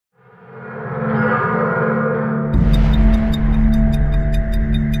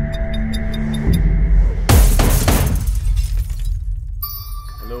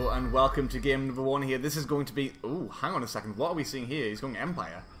welcome to game number 1 here. This is going to be... Ooh, hang on a second. What are we seeing here? He's going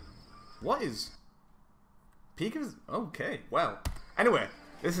Empire. What is... Pika's... Okay, well. Anyway,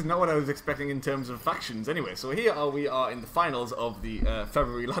 this is not what I was expecting in terms of factions. Anyway, so here we are in the finals of the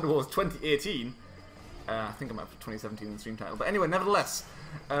February Land Wars 2018. I think I'm up to 2017 in the stream title. But anyway, nevertheless,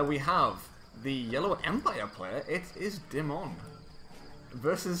 we have the Yellow Empire player. It is Dimon.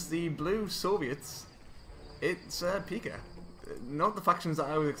 Versus the Blue Soviets. It's Pika. Not the factions that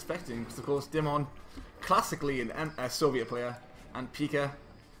I was expecting, because of course Dimon, classically a Soviet player, and Pika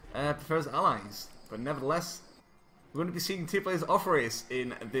prefers allies. But nevertheless, we're going to be seeing two players off race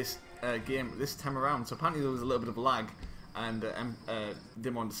in this game this time around. So apparently there was a little bit of lag, and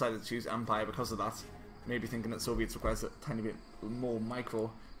Dimon decided to choose Empire because of that. Maybe thinking that Soviets requires a tiny bit more micro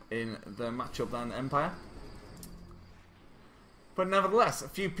in the matchup than Empire. But nevertheless, a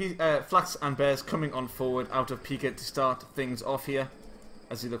few Flax and Bears coming on forward out of Pika to start things off here,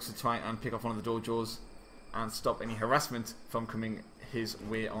 as he looks to try and pick off one of the dojos and stop any harassment from coming his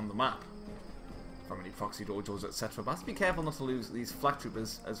way on the map. From any proxy dojos, etc. But have to be careful not to lose these Flak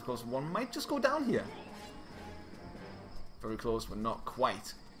Troopers, as of course one might just go down here. Very close, but not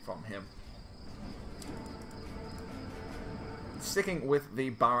quite from him. Sticking with the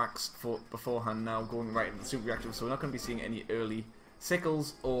barracks for beforehand now, going right into the super reactor, so we're not going to be seeing any early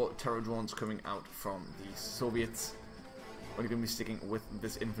sickles or terror drones coming out from the Soviets. We're going to be sticking with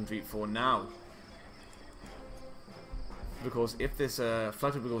this infantry for now, because if this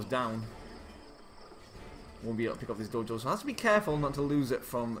flight trooper goes down, we won't be able to pick up these dojos. So I have to be careful not to lose it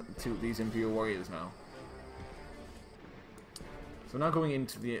from these Imperial Warriors now. So now going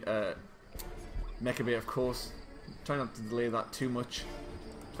into the Mecha Bay, of course. Try not to delay that too much.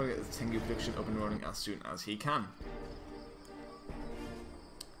 Try to get the Tengu production up and running as soon as he can.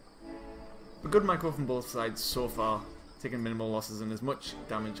 A good micro from both sides so far, taking minimal losses and as much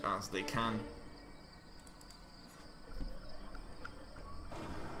damage as they can.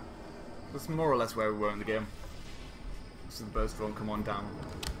 That's more or less where we were in the game. So the burst drone come on down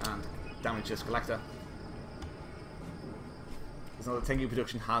and damage this collector. So the Tengu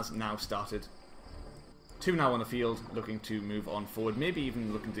production has now started. 2 now on the field, looking to move on forward. Maybe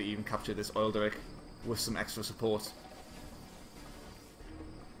even looking to even capture this oil derrick with some extra support.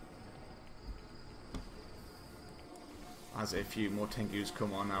 As a few more Tengus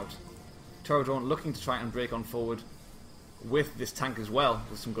come on out. Turret drone looking to try and break on forward with this tank as well.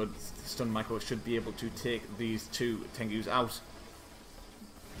 With some good stun micro, should be able to take these 2 Tengus out.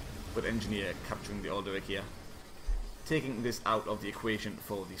 But Engineer capturing the oil derrick here. Taking this out of the equation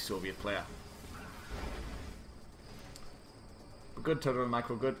for the Soviet player. Good turtle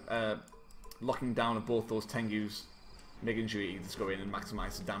micro, good locking down of both those Tengus, making sure you just go in and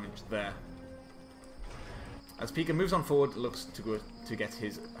maximise the damage there. As Pika moves on forward, looks to go to get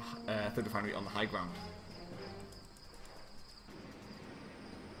his third refinery on the high ground.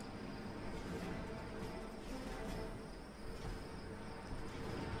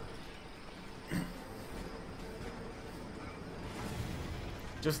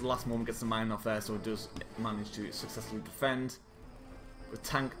 Just the last moment gets the mine off there, so it does manage to successfully defend. With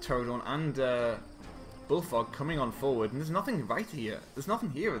tank, Pterodon, and Bullfrog coming on forward, and there's nothing right here. There's nothing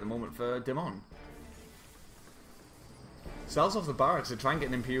here at the moment for Dimon. Sells off the barracks to try and get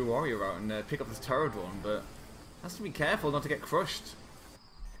an Imperial Warrior out and pick up this Pterodon, but has to be careful not to get crushed.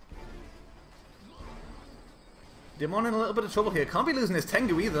 Dimon in a little bit of trouble here. Can't be losing his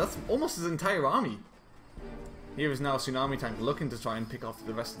Tengu either. That's almost his entire army. Here is now Tsunami Tank looking to try and pick off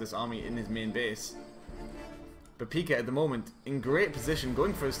the rest of this army in his main base. But Pika at the moment in great position,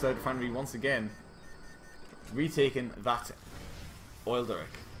 going for his third refinery once again, retaking that oil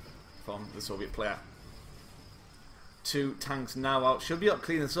derrick from the Soviet player. 2 tanks now out, should be able to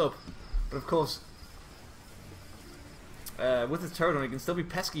clean this up, but of course, with his turret on, he can still be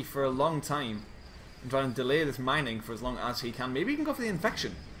pesky for a long time and try and delay this mining for as long as he can. Maybe he can go for the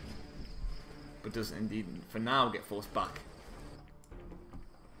infection, but does indeed for now get forced back.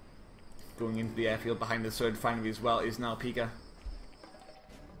 Going into the airfield behind the third refinery as well is now Pika.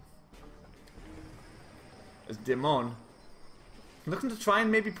 As Dimon looking to try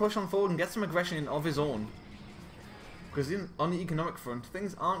and maybe push on forward and get some aggression in of his own. Because on the economic front,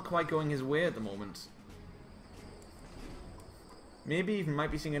 things aren't quite going his way at the moment. Maybe even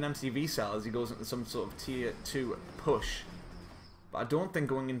might be seeing an MCV cell as he goes into some sort of tier 2 push. But I don't think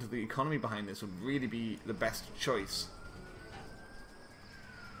going into the economy behind this would really be the best choice.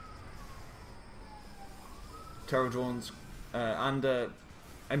 Terror drones and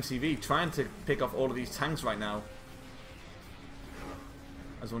MCV trying to pick off all of these tanks right now.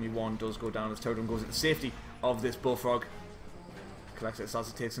 As only one does go down as Terror drone goes into safety of this Bullfrog. Collector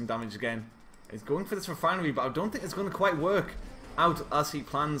starts to take some damage again. He's going for this refinery, but I don't think it's going to quite work out as he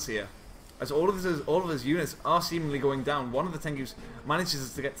plans here. As all of his units are seemingly going down. One of the Tengus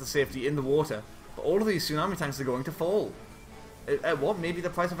manages to get to safety in the water, but all of these tsunami tanks are going to fall. At what? Maybe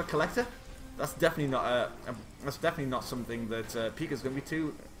the price of a collector? That's definitely not something that Pika's going to be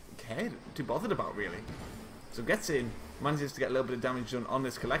too bothered about, really. So gets in, manages to get a little bit of damage done on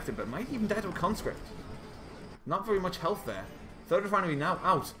this collector, but might even die to a conscript. Not very much health there. Third refinery now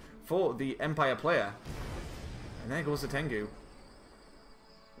out for the Empire player, and there goes the Tengu.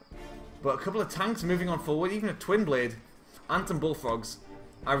 But a couple of tanks moving on forward, even a Twin Blade, and some Bullfrogs.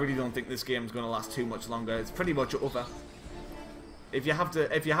 I really don't think this game's going to last too much longer. It's pretty much over. If you have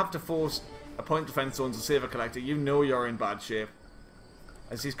to force a point defense zone to save a collector, you know you're in bad shape.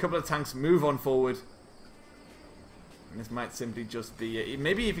 As these couple of tanks move on forward, and this might simply just be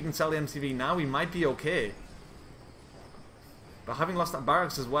maybe if you can sell the MCV now, he might be okay. But having lost that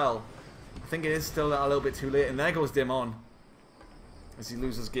barracks as well, I think it is still a little bit too late. And there goes Dimon, as he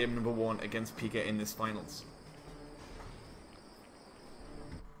loses game number 1 against Pika in this finals.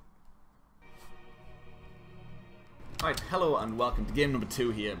 Alright, hello and welcome to game number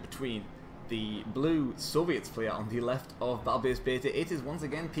 2 here between the blue Soviets player on the left of Battle Base Beta. It is once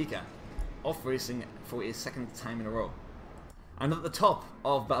again Pika, off racing for a second time in a row. And at the top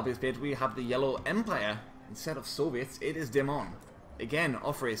of Battle Base Beta we have the yellow Empire. Instead of Soviets, it is Dimon, again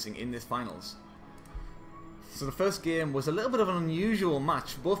off racing in this finals. So the first game was a little bit of an unusual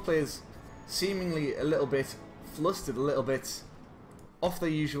match. Both players seemingly a little bit flustered, a little bit off their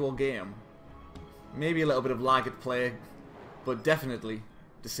usual game. Maybe a little bit of lag at play, but definitely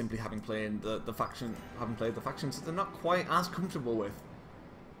just simply having played the factions that they're not quite as comfortable with.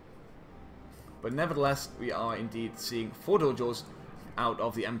 But nevertheless, we are indeed seeing 4 dojos out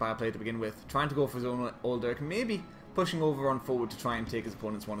of the Empire player to begin with, trying to go for his own Olderk, maybe pushing over on forward to try and take his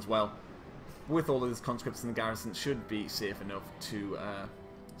opponent's one as well. With all of his conscripts in the garrison, should be safe enough to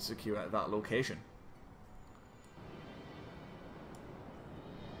secure that location.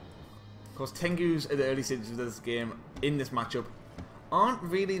 Of course, Tengus at the early stages of this game, in this matchup, aren't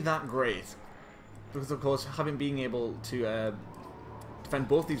really that great. Because, of course, having been able to defend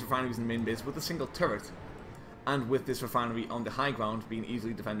both these refineries in the main base with a single turret, and with this refinery on the high ground being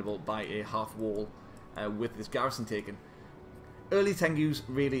easily defendable by a half wall with this garrison taken. Early Tengu's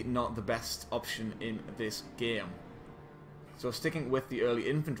really not the best option in this game. So sticking with the early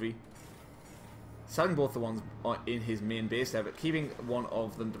infantry, selling both the ones in his main base there, but keeping one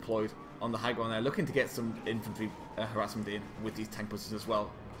of them deployed on the high ground there, looking to get some infantry harassment in with these tank pushes as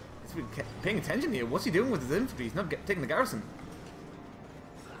well. He's paying attention here. What's he doing with his infantry? He's not taking the garrison.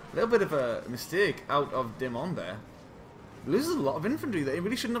 A little bit of a mistake out of Dimon there. Loses a lot of infantry that he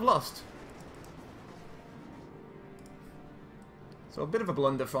really shouldn't have lost. So a bit of a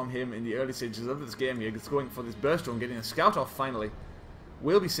blunder from him in the early stages of this game here. He's going for this burst drone, getting a scout off finally.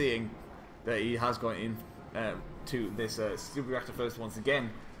 We'll be seeing that he has gone in to this super reactor first once again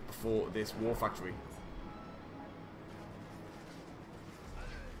before this war factory.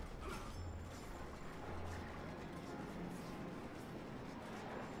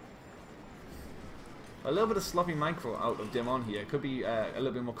 A little bit of sloppy micro out of Dimon here. Could be a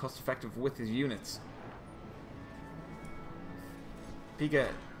little bit more cost effective with his units. Pika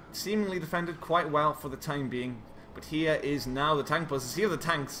seemingly defended quite well for the time being, but here is now the tank buses. Here are the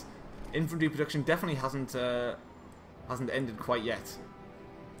tanks. Infantry production definitely hasn't ended quite yet.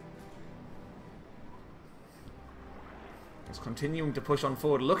 It's continuing to push on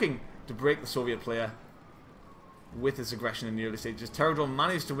forward, looking to break the Soviet player with his aggression in the early stages. Terradrome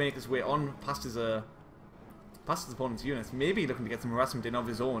managed to make his way on past his opponent's units, maybe looking to get some harassment in of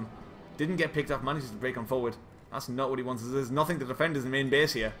his own. Didn't get picked up, manages to break on forward. That's not what he wants. There's nothing to defend his main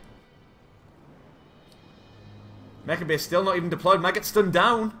base here. Mecha base still not even deployed, might get stunned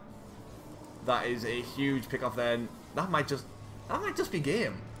down. That is a huge pick off there, and that might just be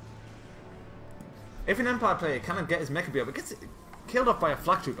game. If an Empire player cannot get his mecha base up, it gets killed off by a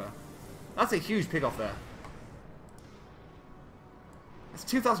flak trooper. That's a huge pick off there. It's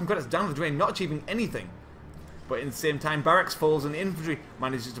 2,000 credits down the drain, not achieving anything. But in the same time, barracks falls and the infantry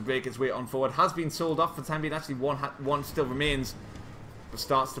manages to break its way on forward. Has been sold off for the time being. Actually, one still remains, but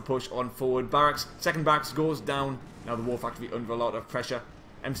starts to push on forward. Barracks, second barracks goes down. Now the war factory under a lot of pressure.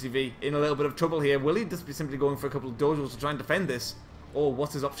 MCV in a little bit of trouble here. Will he just be simply going for a couple of dojos to try and defend this, or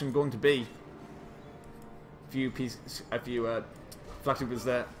what's his option going to be? A few flak troopers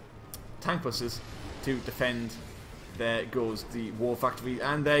there, tank buses to defend. There goes the war factory,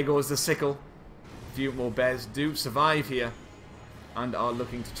 and there goes the sickle. A few more bears do survive here, and are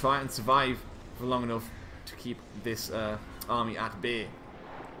looking to try and survive for long enough to keep this army at bay.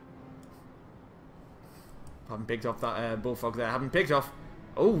 Haven't picked off that bullfrog there. Haven't picked off.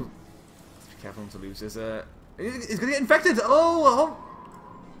 Oh, be careful not to lose this. He's gonna get infected. Oh,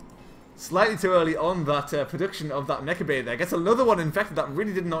 slightly too early on that production of that mecha bay there. Gets another one infected. That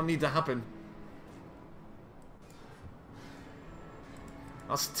really did not need to happen.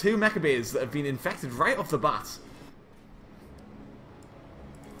 That's 2 mecha bays that have been infected right off the bat.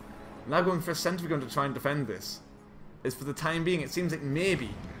 Now going for a sentry gun to try and defend this. Is for the time being, it seems like maybe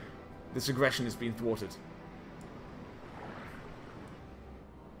this aggression is being thwarted.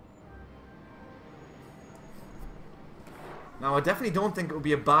 Now, I definitely don't think it would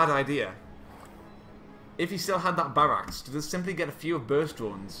be a bad idea if he still had that barracks to just simply get a few burst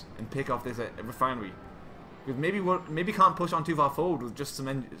drones and pick off this refinery. Because maybe can't push on too far forward with just some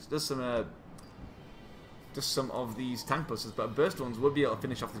of these tank buses, but burst drones would be able to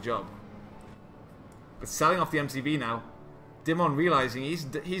finish off the job. But selling off the MCV now, Dimon realizing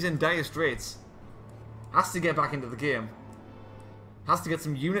he's in dire straits, has to get back into the game, has to get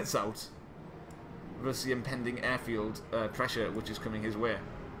some units out versus the impending airfield pressure which is coming his way.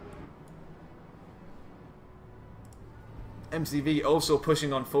 MCV also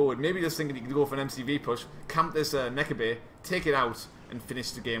pushing on forward, maybe just thinking he could go for an MCV push, camp this mecha bay, take it out, and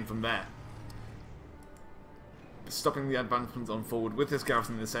finish the game from there. Stopping the advancements on forward with this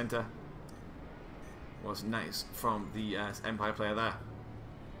garrison in the centre was nice from the Empire player there.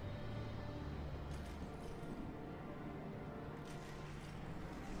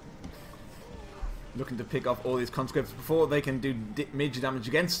 Looking to pick off all these conscripts before they can do major damage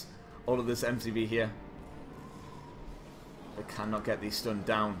against all of this MCV here. They cannot get these stunned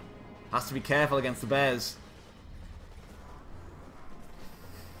down. Has to be careful against the bears.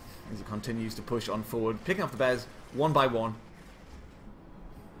 As he continues to push on forward, picking off the bears one by one.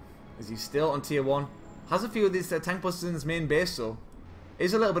 Is he still on tier 1? Has a few of these tank busters in his main base, so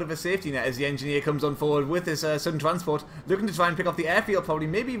is a little bit of a safety net as the engineer comes on forward with his sudden transport, looking to try and pick off the airfield, probably,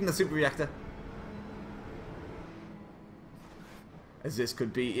 maybe even the super reactor. As this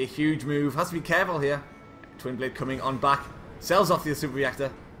could be a huge move. Has to be careful here. Twin Blade coming on back. Sells off the super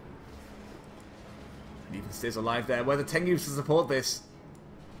reactor. And even stays alive there. Whether Tengu's to support this.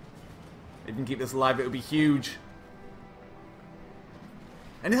 If you can keep this alive, it would be huge.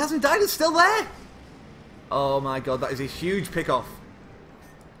 And it hasn't died, it's still there! Oh my god, that is a huge pick-off.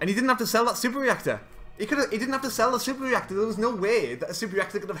 And he didn't have to sell that super reactor. He didn't have to sell the super reactor. There was no way that a super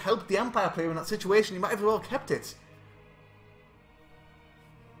reactor could have helped the Empire player in that situation. He might have well kept it.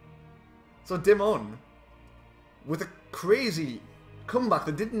 So Dimon, with a crazy comeback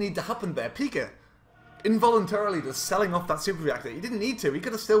that didn't need to happen there. Pika, involuntarily just selling off that super reactor. He didn't need to. He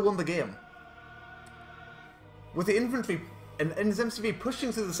could have still won the game. With the infantry and his MCV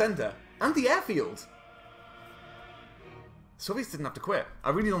pushing through the centre and the airfield. Soviets didn't have to quit. I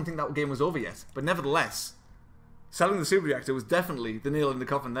really don't think that game was over yet. But nevertheless, selling the super reactor was definitely the nail in the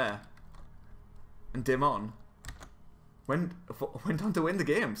coffin there. And Dimon went on to win the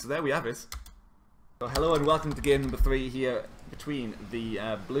game. So there we have it. So hello and welcome to game number 3 here between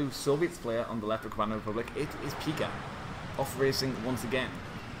the blue Soviets player on the left of Commando Republic. It is Pika, off racing once again.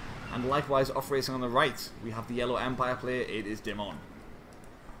 And likewise off racing on the right, we have the yellow Empire player, it is Dimon.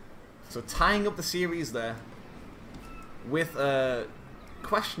 So tying up the series there with a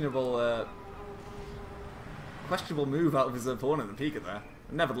questionable move out of his opponent, the Pika there.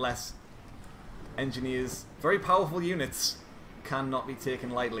 But nevertheless, engineers, very powerful units, cannot be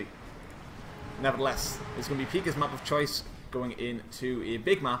taken lightly. Nevertheless, it's going to be Pika's map of choice going into a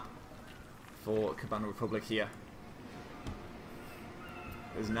big map for Commando Republic here.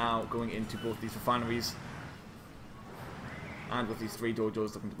 Is now going into both these refineries and with these 3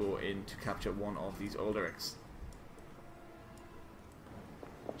 dojos looking to go in to capture one of these old Erics.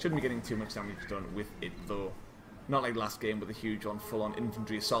 Shouldn't be getting too much damage done with it though. Not like last game with a huge on full-on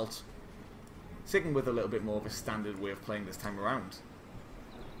infantry assault. Sticking with a little bit more of a standard way of playing this time around.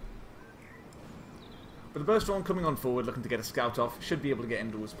 But the burst drone coming on forward looking to get a scout off should be able to get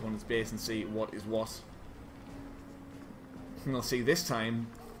into his opponent's base and see what is what. And we'll see this time,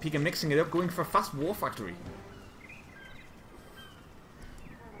 Pika mixing it up, going for a fast war factory.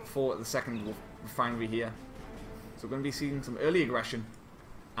 For the second refinery here. So we're going to be seeing some early aggression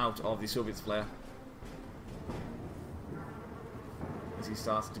out of the Soviets player. As he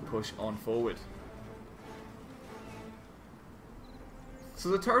starts to push on forward. So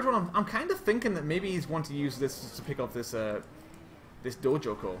the turret one, I'm kind of thinking that maybe he's wanting to use this to pick off this this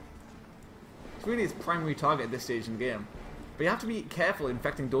dojo core. It's really his primary target at this stage in the game. But you have to be careful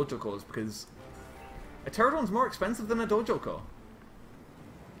infecting dojo cores because a turret drone is more expensive than a dojo core.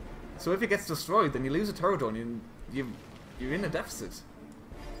 So if it gets destroyed, then you lose a turret drone and you you're in a deficit.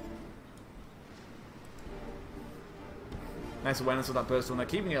 Nice awareness of that burst on there,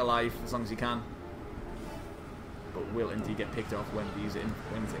 keeping it alive as long as you can. But will indeed get picked off when these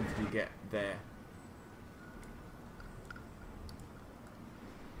infantry get there.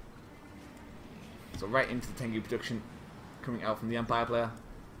 So right into the Tengu production coming out from the Empire player.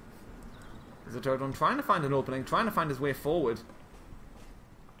 There's a third one trying to find an opening, trying to find his way forward.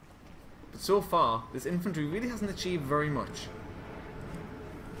 But so far, this infantry really hasn't achieved very much.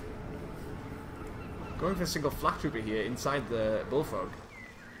 Going for a single flak trooper here inside the bullfrog.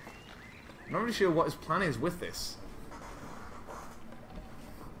 I'm not really sure what his plan is with this.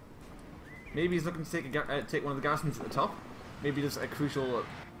 Maybe he's looking to take one of the garrisons at the top. Maybe there's a crucial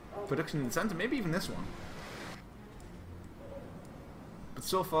production in the centre. Maybe even this one. But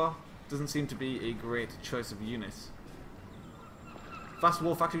so far, doesn't seem to be a great choice of unit. Fast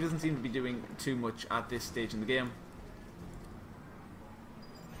War Factory doesn't seem to be doing too much at this stage in the game.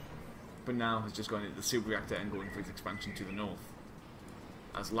 But now has just gone into the super reactor and going for its expansion to the north.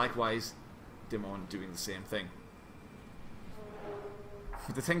 As likewise, Dimon doing the same thing.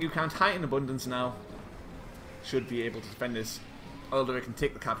 With the Tengu count high in abundance now, should be able to defend this. Alderic can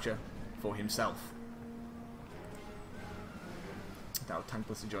take the capture for himself. Now Tank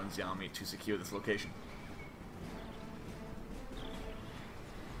Buster joins the army to secure this location.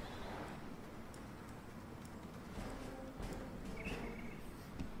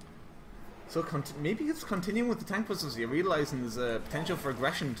 So maybe it's continuing with the Tank Busters here, realising there's a potential for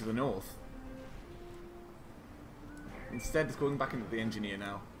aggression to the north. Instead, it's going back into the Engineer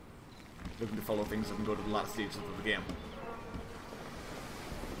now, looking to follow things up and go to the last stages of the game.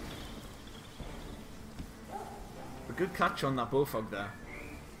 A good catch on that Bullfrog there,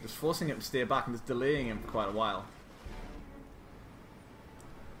 just forcing him to stay back and just delaying him for quite a while.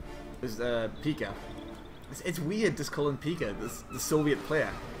 There's Pika. It's weird just calling Pika the Soviet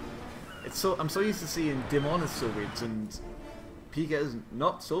player. I'm so used to seeing Dimon as Soviets and Pika is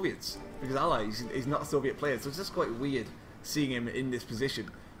not Soviets because allies. He's not a Soviet player, so it's just quite weird seeing him in this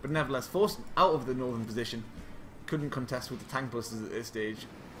position. But nevertheless, forced out of the northern position, couldn't contest with the tank busters at this stage.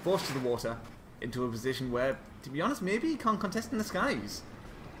 Forced to the water into a position where, to be honest, maybe he can't contest in the skies.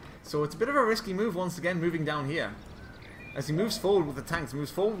 So it's a bit of a risky move once again, moving down here. As he moves forward with the tanks, moves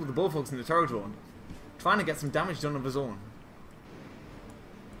forward with the bullfrogs and the turret drone, trying to get some damage done of his own.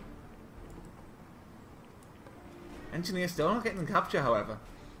 Engineer still not getting the capture, however.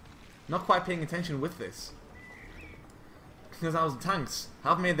 Not quite paying attention with this. Because now the tanks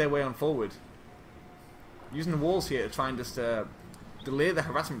have made their way on forward. Using the walls here to try and just delay the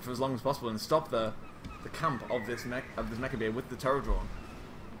harassment for as long as possible and stop the camp of this mecha bay with the turret drone.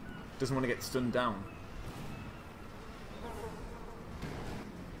 Doesn't want to get stunned down.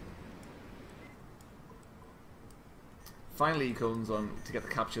 Finally he comes on to get the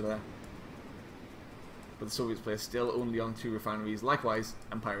capture there. But the Soviets play still only on 2 refineries. Likewise,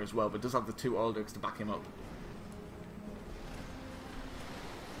 Empire as well, but does have the 2 Alderics to back him up.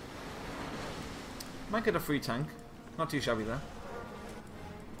 Might get a free tank. Not too shabby there.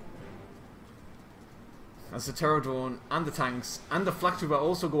 As the turret drone and the tanks and the flak trooper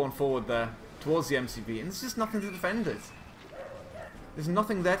also go on forward there towards the MCV, and there's just nothing to defend it. There's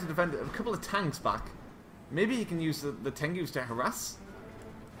nothing there to defend it. A couple of tanks back. Maybe he can use the Tengus to harass.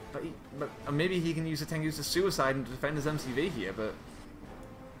 But maybe he can use the Tengus to suicide and to defend his MCV here, but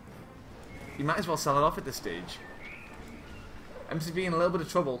he might as well sell it off at this stage. MCV in a little bit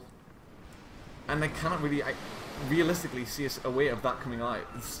of trouble, and they cannot really realistically see a way of that coming out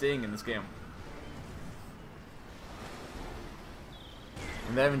and staying in this game.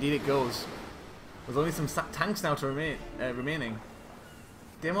 And there indeed it goes. With only some tanks now to remaining.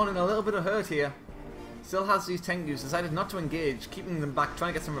 Dimon in a little bit of hurt here. Still has these Tengus, decided not to engage, keeping them back,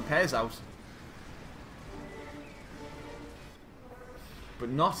 trying to get some repairs out. But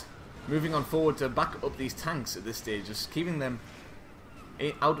not moving on forward to back up these tanks at this stage, just keeping them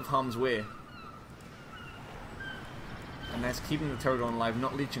out of harm's way. And that's keeping the turret on alive,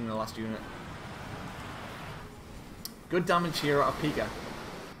 not leeching the last unit. Good damage here out of Pika.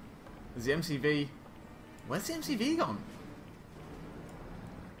 There's the MCV. Where's the MCV gone?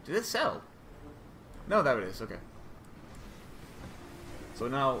 Did it sell? No, there it is, okay. So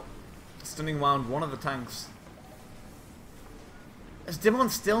now, stunning wound one of the tanks. As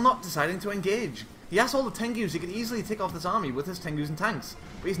Dimon's still not deciding to engage. He has all the Tengus, he could easily take off this army with his Tengus and tanks.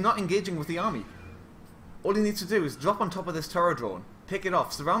 But he's not engaging with the army. All he needs to do is drop on top of this turret drone, pick it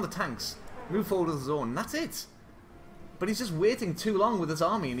off, surround the tanks, move forward with his own, and that's it. But he's just waiting too long with his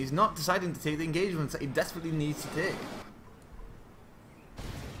army, and he's not deciding to take the engagements that he desperately needs to take.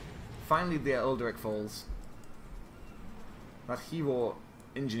 Finally, the Alderic falls. that hero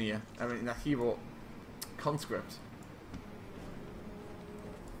engineer, I mean that hero conscript.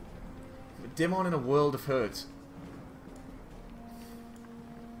 Dimon in a world of hurt.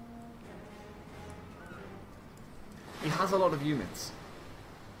 He has a lot of units.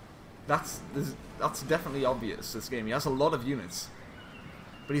 That's definitely obvious, this game. He has a lot of units.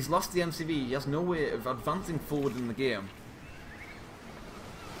 But he's lost the MCV. He has no way of advancing forward in the game.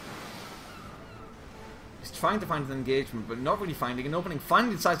 He's trying to find an engagement, but not really finding an opening.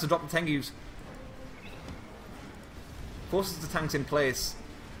 Finally decides to drop the Tengus. Forces the tanks in place.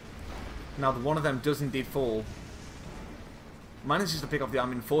 Now that one of them does indeed fall. Manages to pick up the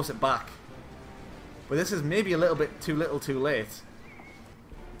army and force it back. But this is maybe a little bit too little too late.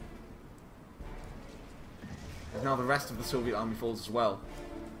 And now the rest of the Soviet army falls as well.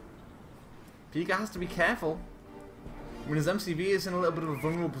 Pika has to be careful. When his MCV is in a little bit of a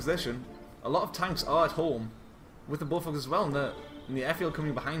vulnerable position, a lot of tanks are at home, with the Bullfrogs as well, and the airfield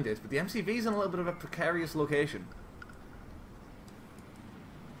coming behind it, but the MCV is in a little bit of a precarious location.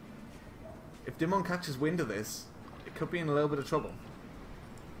 If Dimon catches wind of this, it could be in a little bit of trouble.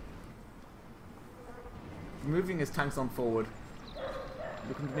 Moving his tanks on forward,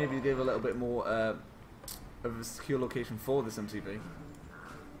 looking to maybe give a little bit more of a secure location for this MCV.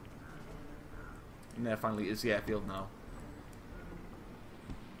 And there finally is the airfield now.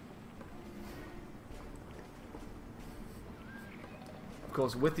 Of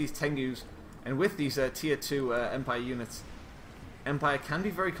course, with these Tengus and with these tier 2 Empire units, Empire can be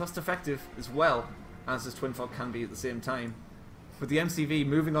very cost effective as well as this Twin Fog can be at the same time. With the MCV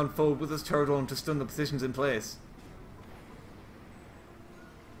moving on forward with his turret drone to stun the positions in place.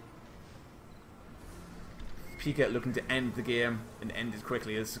 Pika looking to end the game and end it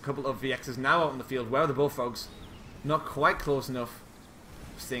quickly. There's a couple of VXs now out in the field. Where are the Bullfrogs? Not quite close enough.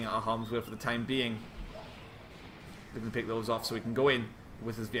 Staying out of harm's way for the time being. Looking to pick those off so he can go in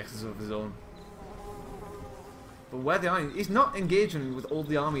with his VXs of his own. But where they are, he's not engaging with all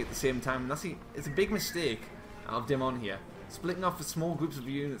the army at the same time. And it's a big mistake out of Dimon here. Splitting off for small groups of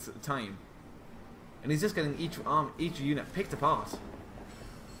units at a time. And he's just getting each unit picked apart.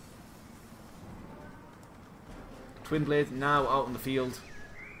 Twin Blade now out in the field.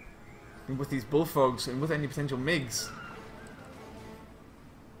 And with these Bullfrogs and with any potential MiGs,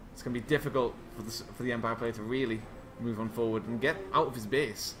 it's going to be difficult for the Empire player to really move on forward and get out of his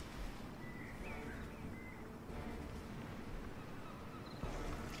base.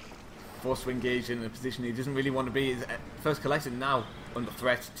 Forced to engage in a position he doesn't really want to be. His first collector now under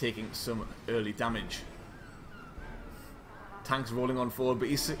threat, taking some early damage. Tanks rolling on forward, but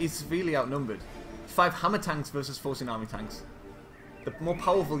he's severely outnumbered. 5 hammer tanks versus 14 army tanks. The more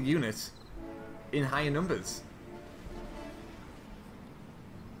powerful unit in higher numbers.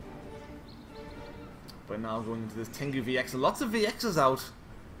 But now going into this Tengu VX. Lots of VXs out.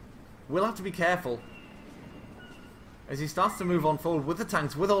 We'll have to be careful. As he starts to move on forward with the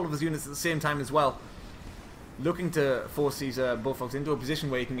tanks, with all of his units at the same time as well. Looking to force these Bullfrogs into a position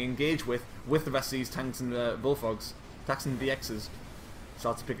where he can engage with the rest of these tanks and Bullfrogs. Tanks and VXs.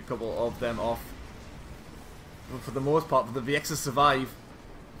 Starts to pick a couple of them off. But for the most part, the VXs survive.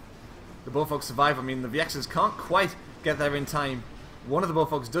 The Bullfrogs survive. I mean, the VXs can't quite get there in time. One of the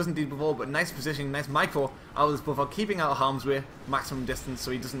Bullfrogs does indeed before, but nice positioning, nice micro out of this Bullfrog, keeping out of harm's way, maximum distance,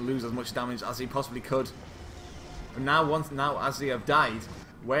 so he doesn't lose as much damage as he possibly could. But now as they have died,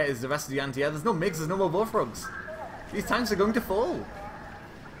 where is the rest of the anti-air? There's no MiGs, there's no more Bullfrogs. These tanks are going to fall.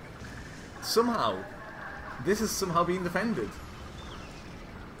 Somehow. This is somehow being defended.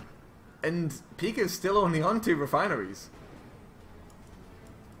 And Pika is still only on 2 refineries.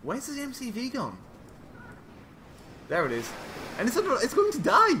 Where's his MCV gone? There it is. And it's going to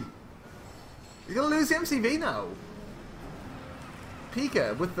die. He's going to lose the MCV now.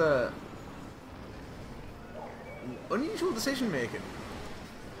 Pika with the unusual decision making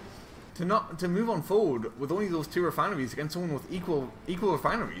to move on forward with only those 2 refineries against someone with equal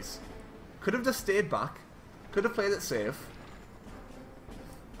refineries. Could have just stayed back. Could have played it safe.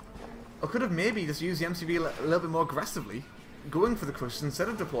 Or could have maybe just used the MCV a little bit more aggressively, going for the crushes instead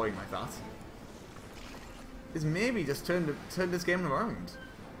of deploying like that. Is maybe just turn this game around.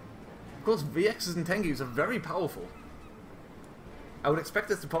 Of course, VXs and Tengus are very powerful. I would expect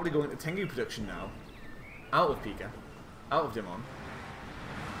us to probably go into Tengu production now. Out of Pika. Out of Dimon.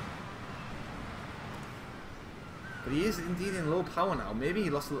 But he is indeed in low power now. Maybe he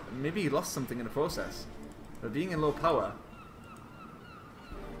lost something in the process. But being in low power,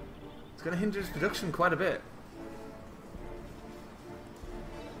 it's going to hinder his production quite a bit.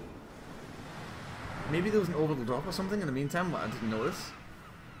 Maybe there was an orbital drop or something in the meantime, but I didn't notice.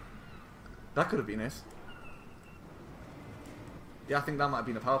 That could have been it. Yeah, I think that might have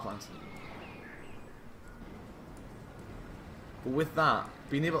been a power plant. But with that,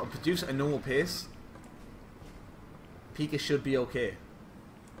 being able to produce at a normal pace, Pika should be okay.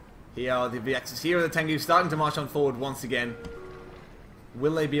 Here are the VXs. Here are the Tengu starting to march on forward once again.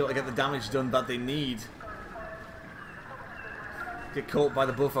 Will they be able to get the damage done that they need? Get caught by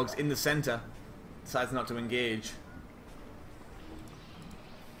the Bullfrogs in the center. Decides not to engage.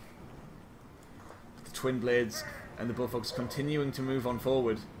 The Twin Blades and the Bullfrogs continuing to move on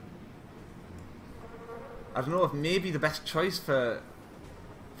forward. I don't know if maybe the best choice for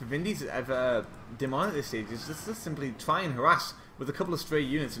Vindy's Dimon at this stage is just simply try and harass with a couple of stray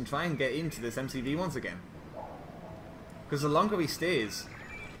units and try and get into this MCV once again. Because the longer he stays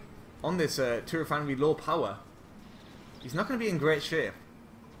on this two refinery low power, he's not going to be in great shape.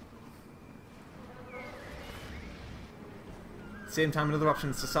 At the same time, another option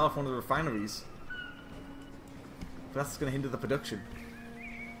is to sell off one of the refineries. But that's going to hinder the production.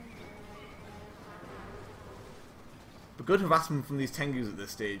 But good harassment from these Tengus at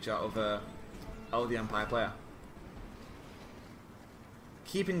this stage out of the Empire player.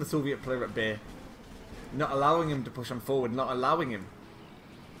 Keeping the Soviet player at bay. Not allowing him to push on forward. Not allowing him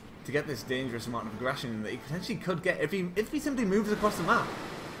to get this dangerous amount of aggression that he potentially could get if he simply moves across the map.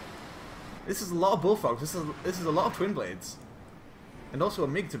 This is a lot of Bullfrogs. This is a lot of Twin Blades. And also a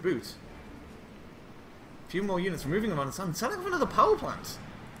MiG to boot. A few more units moving around the sun. Setting up another power plant.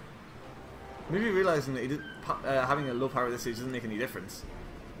 Maybe realizing that having a low power at this stage doesn't make any difference.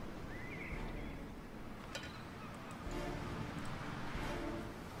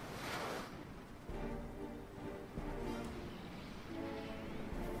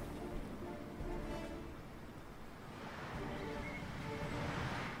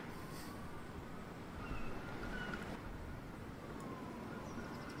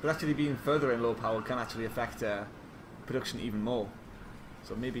 But actually being further in low power can actually affect production even more.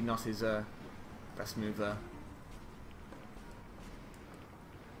 So maybe not his best move there.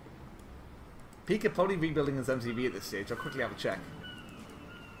 Pika probably rebuilding his MCV at this stage. I'll quickly have a check.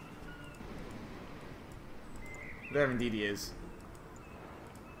 There indeed he is.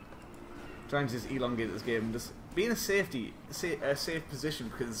 Trying to just elongate this game. Just be in a safe position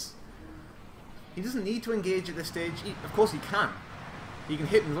because he doesn't need to engage at this stage. Of course he can. He can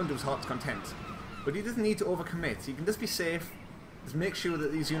hit and run to his heart's content. But he doesn't need to overcommit. He can just be safe. Just make sure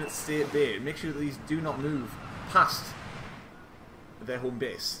that these units stay at bay. Make sure that these do not move past their home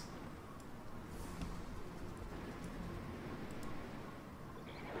base.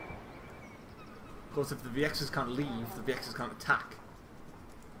 Of course, if the VXs can't leave, the VXs can't attack.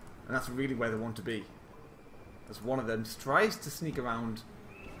 And that's really where they want to be. As one of them tries to sneak around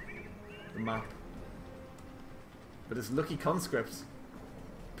the map. But his lucky conscript,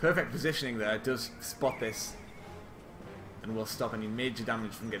 perfect positioning there, does spot this. And will stop any major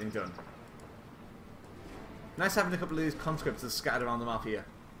damage from getting done. Nice having a couple of these conscripts that's scattered around the map here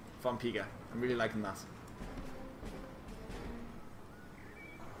from Pika. I'm really liking that.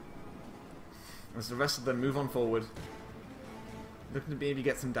 As the rest of them move on forward, looking to maybe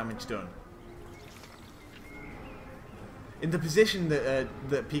get some damage done. In the position that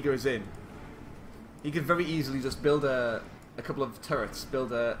Pika is in, he could very easily just build a couple of turrets,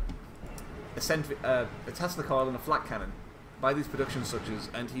 build a Tesla coil and a flak cannon. Buy these production structures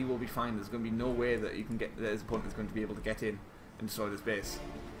and he will be fine. There's going to be no way that you can get that his opponent is going to be able to get in and destroy this base.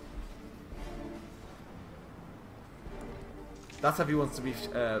 That's if he wants to be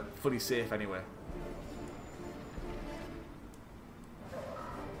fully safe anyway.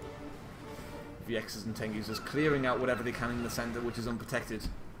 VXs and Tengus just clearing out whatever they can in the center which is unprotected.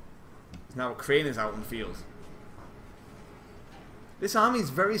 Now a crane is out in the field. This army is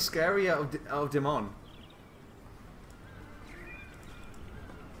very scary out of Dimon.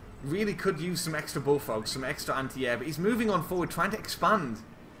 Really could use some extra bullfrogs, some extra anti-air, but he's moving on forward, trying to expand.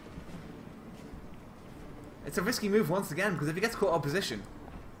 It's a risky move once again, because if he gets caught out of position,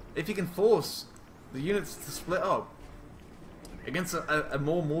 if he can force the units to split up against a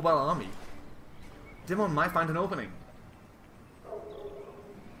more mobile army, Dimon might find an opening.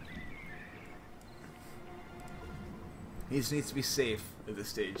 He just needs to be safe at this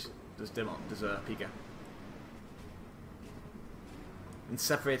stage. Does Pika. And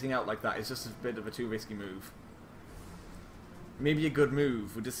separating out like that is just a bit of a too risky move. Maybe a good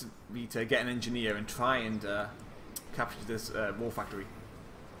move would just be to get an engineer and try and capture this war factory.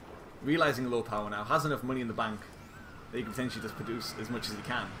 Realizing low power now, has enough money in the bank that he can potentially just produce as much as he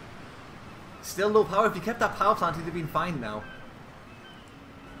can. Still low power. If he kept that power plant, he'd have been fine now.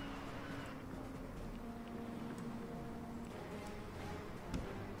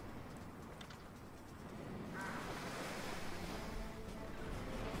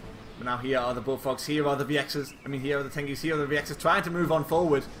 now here are the Bullfrogs, here are the VXs, I mean here are the Tengus, here are the VXs trying to move on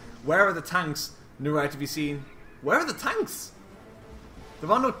forward. Where are the tanks? Nowhere to be seen. Where are the tanks?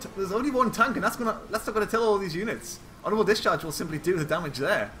 There are no there's only one tank, and that's not going to tell all these units. Honorable Discharge will simply do the damage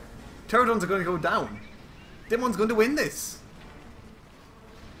there. Pterodons are going to go down. Dimon's going to win this.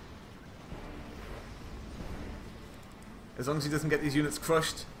 As long as he doesn't get these units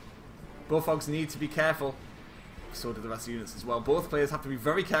crushed. Bullfrogs need to be careful. So do the rest of the units as well. Both players have to be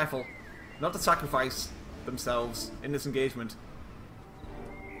very careful not to sacrifice themselves in this engagement.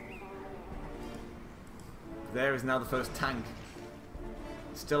 There is now the first tank.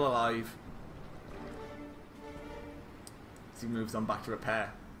 Still alive. As he moves on back to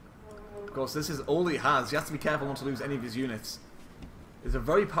repair. Of course, this is all he has. He has to be careful not to lose any of his units. It's a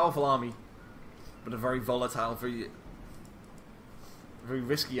very powerful army, but a very volatile, very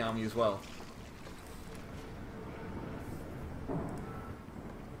risky army as well.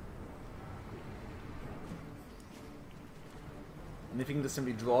 And if he can just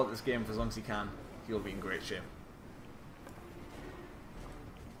simply draw this game for as long as he can, he'll be in great shape.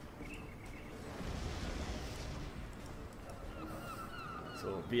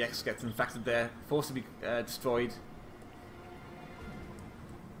 So VX gets infected there, forced to be destroyed.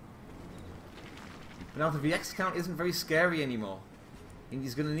 But now the VX count isn't very scary anymore. And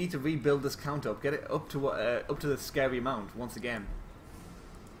he's going to need to rebuild this count up, get it up to the scary amount once again.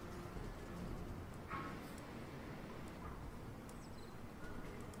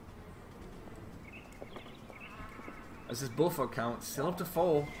 As this Bullfrog count still up to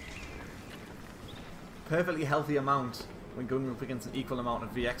 4. Perfectly healthy amount when going up against an equal amount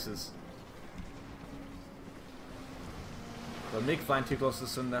of VXs. But MiG flying too close to the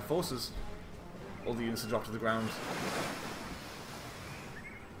sun there forces all the units to drop to the ground.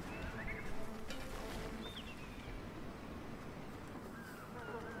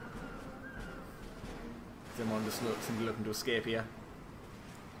 Dimon just simply looking to escape here.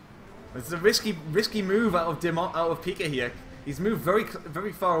 It's a risky move out of Pika here. He's moved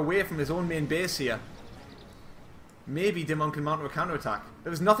very far away from his own main base here. Maybe Dimon can mount a counter-attack. There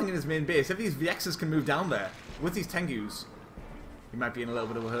was nothing in his main base. If these VXs can move down there with these Tengus, he might be in a little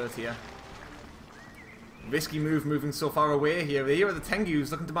bit of a hurt here. Risky move, moving so far away here. Here are the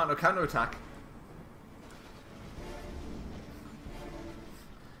Tengus looking to mount a counter-attack.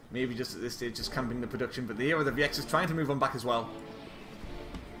 Maybe just at this stage just camping the production, but here are the VXs trying to move on back as well.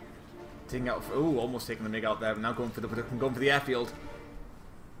 Taking out, almost taking the MiG out there, but now going for the production, going for the airfield.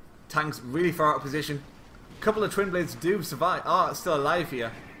 Tanks really far out of position. A couple of twin blades do survive, are still alive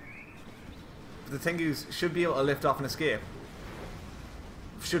here. But the Tengus should be able to lift off and escape.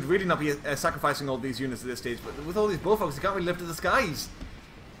 Should really not be sacrificing all these units at this stage, but with all these Bullfrogs, they can't really lift to the skies.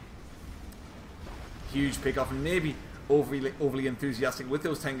 Huge pick off, and maybe overly enthusiastic with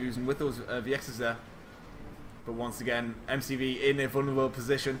those Tengus and with those VXs there. But once again, MCV in a vulnerable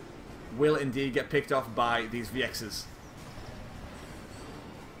position will indeed get picked off by these VXs.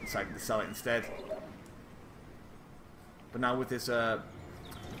 Deciding to sell it instead. But now with this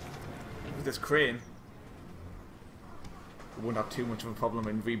crane, we won't have too much of a problem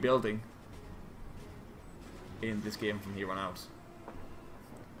in rebuilding in this game from here on out.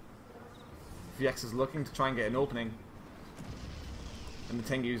 VX is looking to try and get an opening, and the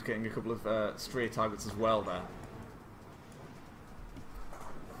Tengu is getting a couple of stray targets as well there.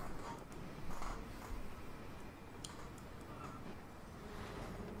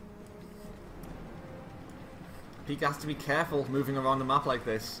 Pika has to be careful moving around the map like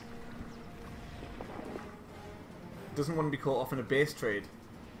this. Doesn't want to be caught off in a base trade.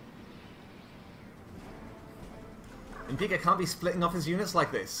 And Pika can't be splitting off his units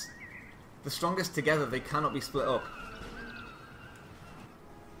like this. The strongest together, they cannot be split up.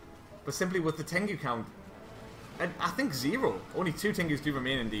 But simply with the Tengu count, and I think 0. Only 2 Tengus do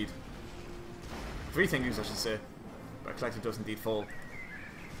remain indeed. 3 Tengus I should say. But a collector does indeed fall.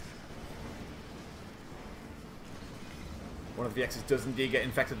 One of the X's does indeed get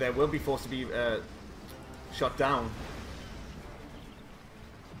infected there, will be forced to be shot down.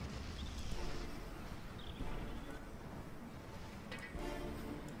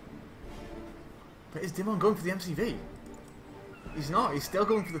 But is Dimon going for the MCV? He's not, he's still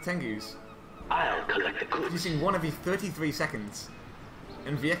going for the Tengus. I'll collect the goods. Using one every 33 seconds.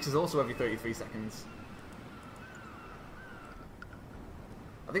 And VX is also every 33 seconds.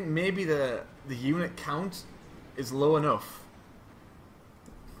 I think maybe the unit count is low enough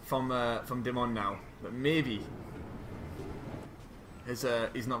from Dimon now, but maybe he's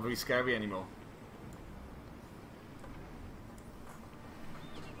not very scary anymore.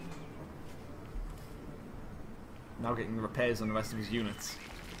 Now getting the repairs on the rest of his units.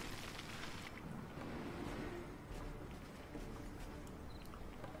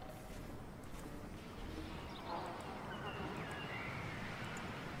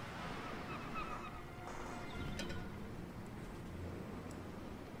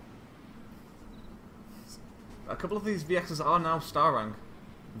 couple of these VXs are now star rank.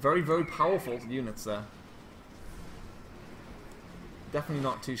 Very, very powerful units there. Definitely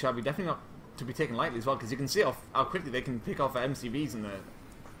not too shabby. Definitely not to be taken lightly as well, because you can see how quickly they can pick off MCVs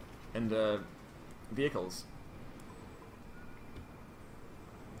in the vehicles.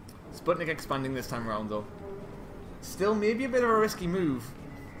 Sputnik expanding this time around though. Still maybe a bit of a risky move.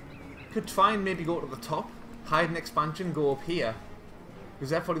 Could try and maybe go to the top, hide an expansion, go up here.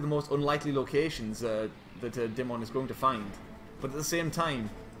 Because they're probably the most unlikely locations that Dimon is going to find. But at the same time,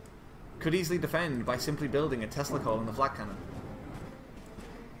 could easily defend by simply building a Tesla coil and a flat cannon.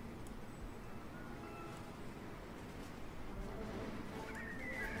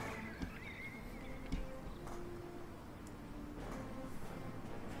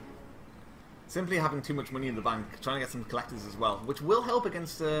 Simply having too much money in the bank, trying to get some collectors as well, which will help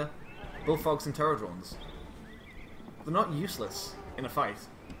against bullfrogs and terror drones. They're not useless in a fight.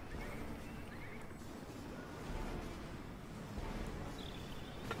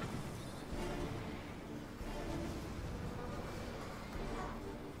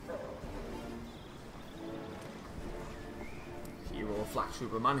 Hero, Flak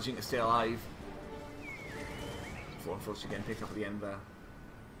Trooper managing to stay alive. Before unfortunately getting picked up at the end there.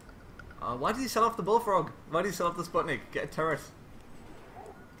 Why did he sell off the bullfrog? Why did he sell off the Sputnik? Get a turret.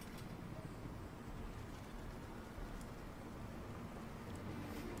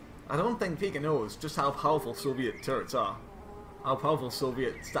 I don't think Pika knows just how powerful Soviet turrets are. How powerful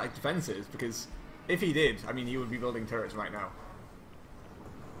Soviet static defense is, because if he did, I mean, he would be building turrets right now.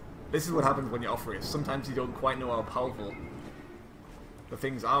 This is what happens when you off race. Sometimes you don't quite know how powerful the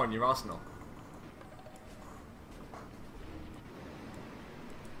things are in your arsenal.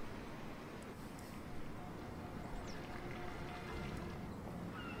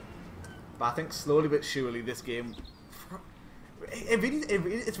 But I think slowly but surely this game,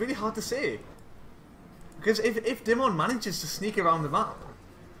 it's really hard to say. Because if Dimon manages to sneak around the map,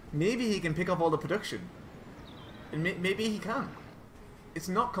 maybe he can pick up all the production. And maybe he can. It's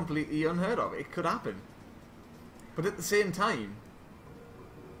not completely unheard of. It could happen. But at the same time,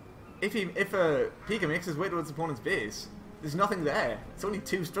 if Pika makes his way towards his opponent's base, there's nothing there. It's only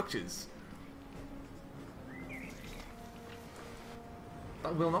 2 structures.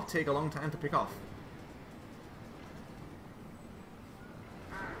 That will not take a long time to pick off.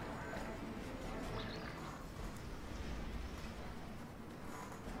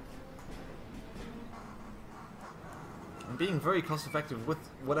 And being very cost effective with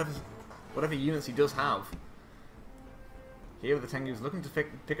whatever units he does have. Here the Tengu's looking to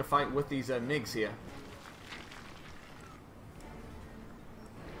pick a fight with these MiGs here.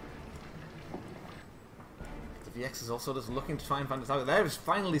 The VX is also just looking to try and find this out. There is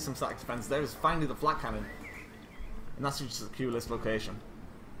finally some static defense. There is finally the flat cannon. And that's just a secure location.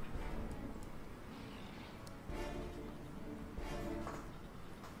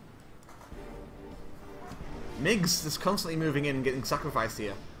 MiGs is constantly moving in and getting sacrificed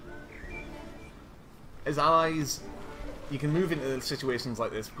here. As allies, you can move into situations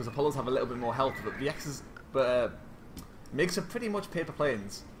like this because Apollos have a little bit more health, but MiGs are pretty much paper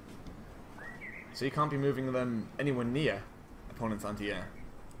planes. So you can't be moving them anywhere near opponents' anti-air.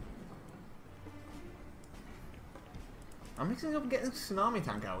 I'm mixing up and getting a tsunami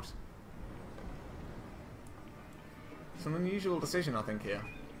tank out. It's an unusual decision, I think, here.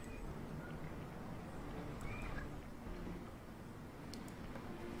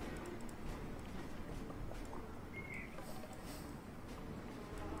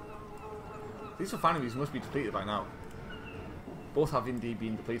 These refineries must be depleted by now. Both have indeed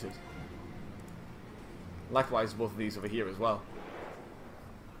been depleted. Likewise, both of these over here as well.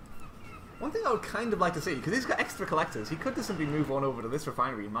 One thing I would kind of like to see, because he's got extra collectors, he could just simply move on over to this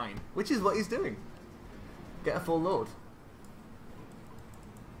refinery and mine, which is what he's doing. Get a full load.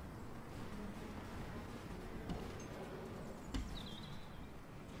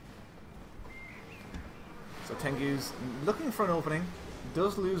 So Tengu's looking for an opening,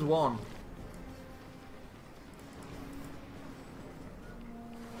 does lose one.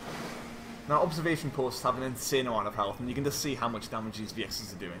 Now, observation posts have an insane amount of health, and you can just see how much damage these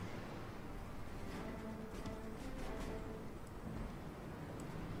VXs are doing.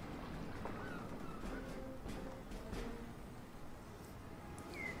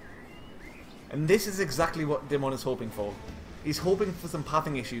 And this is exactly what Dimon is hoping for. He's hoping for some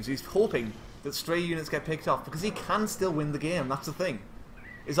pathing issues. He's hoping that stray units get picked off, because he can still win the game, that's the thing.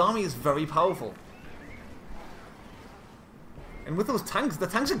 His army is very powerful. And with those tanks, the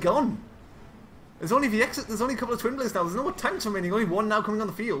tanks are gone. There's only there's only a couple of twin blades now. There's no more tanks remaining. Only one now coming on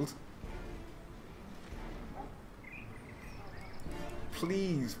the field.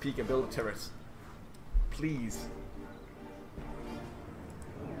 Please, Pika, build a turret. Please.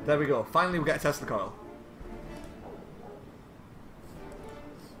 There we go. Finally we get a Tesla coil.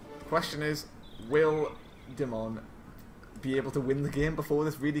 The question is, will Dimon be able to win the game before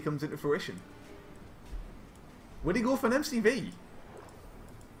this really comes into fruition? Would he go for an MCV?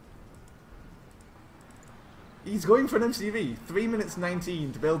 He's going for an MCV. 3 minutes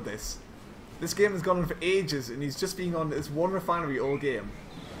 19 to build this. This game has gone on for ages and he's just been on this one refinery all game.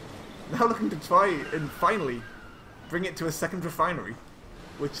 Now looking to try and finally bring it to a second refinery,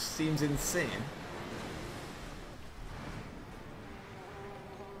 which seems insane.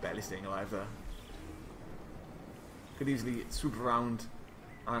 Barely staying alive there. Could easily swoop around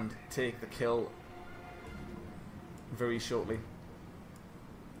and take the kill very shortly.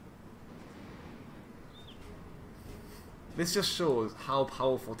 This just shows how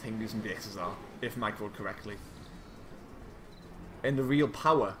powerful Tengus and DXs are, if microed correctly. And the real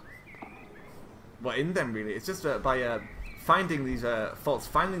power, well, in them really. It's just by finding these faults,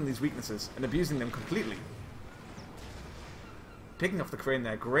 finding these weaknesses, and abusing them completely. Picking off the crane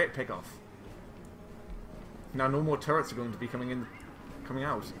there, great pick off. Now no more turrets are going to be coming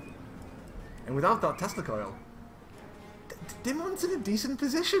out. And without that Tesla coil, Dimon's in a decent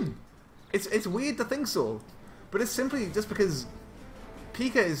position. It's weird to think so, but it's simply just because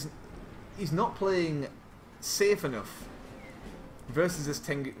Pika he's not playing safe enough versus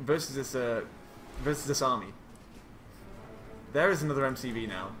this army. There is another MCV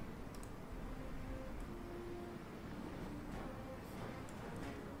now.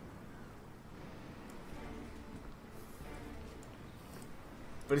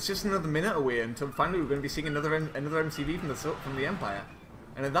 But it's just another minute away until finally we're going to be seeing another MCV from the Empire,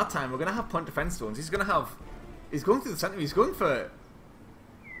 and at that time we're going to have point defense stones. He's going through the center. He's going for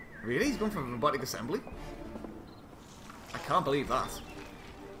he's going for robotic assembly. I can't believe that.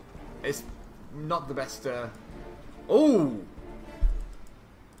 It's not the best. Oh,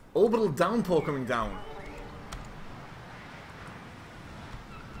 orbital downpour coming down.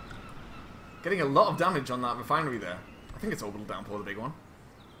 Getting a lot of damage on that refinery there. I think it's orbital downpour, the big one.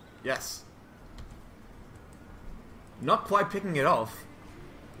 Yes. Not quite picking it off.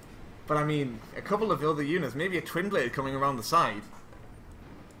 But I mean, a couple of other units, maybe a twin blade coming around the side,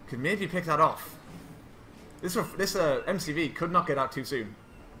 could maybe pick that off. This MCV could not get out too soon.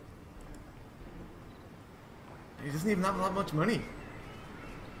 And he doesn't even have that much money.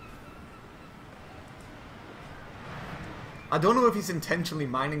 I don't know if he's intentionally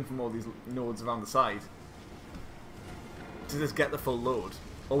mining from all these nodes around the side to just get the full load,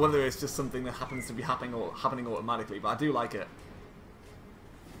 or whether it's just something that happens to be happening automatically, but I do like it.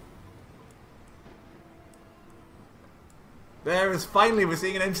 There is finally, we're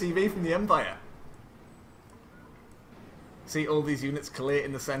seeing an MCV from the Empire. See all these units collate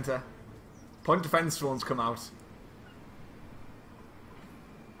in the centre. Point defense drones come out.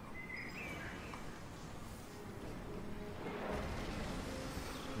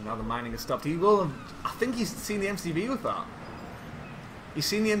 And now the mining has stopped. He will have, I think he's seen the MCV with that. He's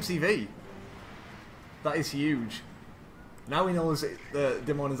seen the MCV. That is huge. Now he knows that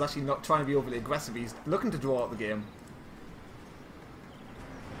Dimon is actually not trying to be overly aggressive. He's looking to draw out the game.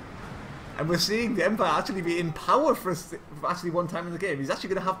 And we're seeing the Empire actually be in power for actually one time in the game. He's actually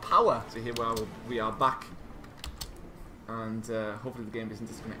going to have power. So here we are back. And hopefully the game isn't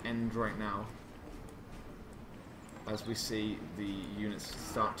just going to end right now, as we see the units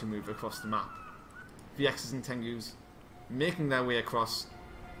start to move across the map. VXs and Tengus making their way across,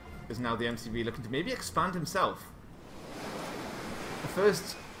 is now the MCV looking to maybe expand himself. The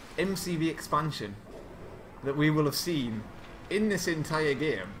first MCV expansion that we will have seen in this entire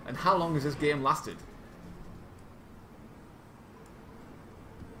game. And how long has this game lasted?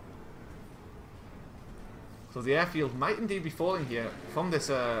 So the airfield might indeed be falling here from this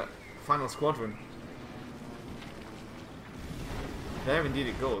final squadron. There indeed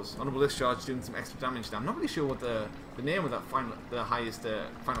it goes. Honourable Discharge doing some extra damage now. I'm not really sure what the name of that the highest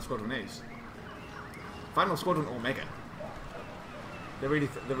final squadron is. Final Squadron Omega. They really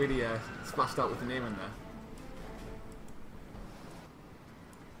splashed out with the name in there.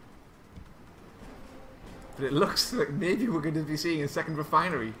 But it looks like maybe we're going to be seeing a second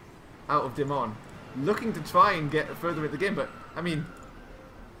refinery out of Dimon, looking to try and get further in the game. But I mean,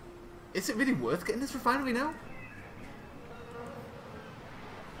 is it really worth getting this refinery now?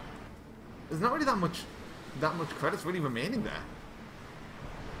 There's not really that much credits really remaining there.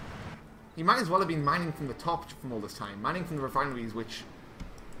 He might as well have been mining from the top from all this time, mining from the refineries which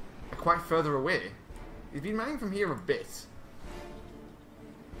are quite further away. He's been mining from here a bit.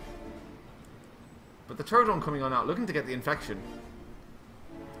 But the turret drone coming on out, looking to get the infection.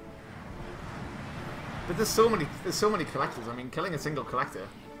 But there's so many collectors. I mean, killing a single collector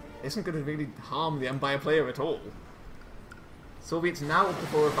isn't going to really harm the Empire player at all. Soviets now up to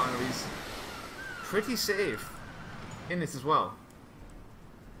 4 refineries. Pretty safe in this as well.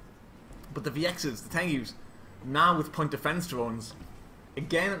 But the VXs, the Tengus, now with point defense drones,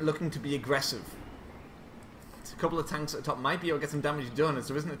 again looking to be aggressive. A couple of tanks at the top might be able to get some damage done as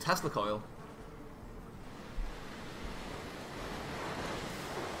there isn't a Tesla coil.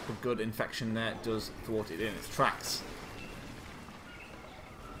 But good infection there does thwart it in its tracks.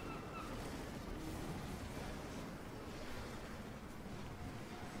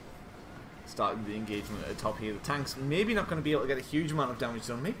 Starting the engagement at the top here. The tanks maybe not going to be able to get a huge amount of damage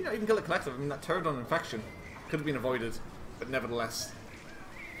done. Maybe not even kill a collector. I mean, that turret on infection could have been avoided. But nevertheless,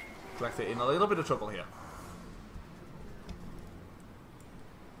 collector in a little bit of trouble here.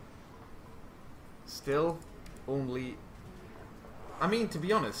 Still only... I mean, to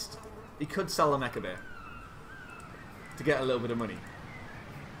be honest, he could sell a mecha there to get a little bit of money.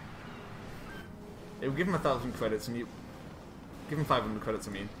 It would give him 1,000 credits and you... Give him 500 credits,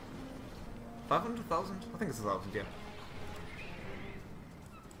 I mean. 500,000? I think it's 1,000, yeah.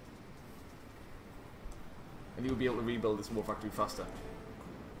 And you will be able to rebuild this war factory faster.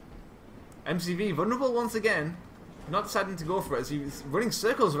 MCV, vulnerable once again. Not deciding to go for it as he's running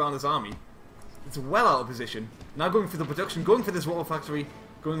circles around his army. It's well out of position. Now going for the production, going for this war factory,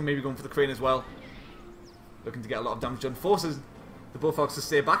 maybe going for the crane as well. Looking to get a lot of damage done. Forces the Bullfox to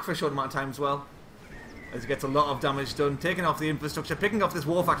stay back for a short amount of time as well. As he gets a lot of damage done, taking off the infrastructure, picking off this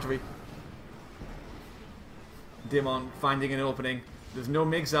war factory. Dimon finding an opening. There's no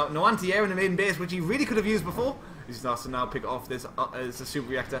MiGs out, no anti-air in the main base, which he really could have used before. He starts to now pick off this as a super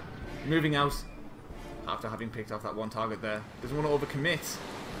reactor. Moving out after having picked off that one target there. Doesn't want to overcommit.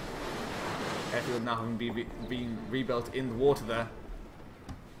 Airfield now having been rebuilt in the water there.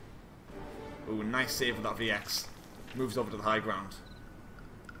 Ooh, nice save with that VX. Moves over to the high ground.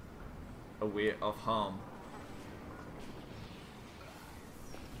 Aware of harm.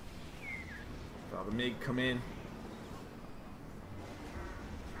 So the MiG come in.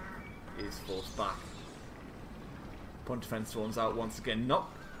 Is forced back. Point defense drones out once again. Not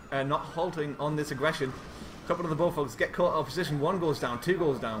halting on this aggression. A couple of the Bullfogs get caught out of position. 1 goes down, 2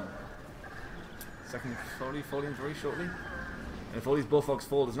 goes down. Second falling very shortly. And if all these Bullfogs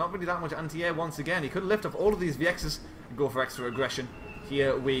fall, there's not really that much anti-air once again. He could lift up all of these VXs and go for extra aggression.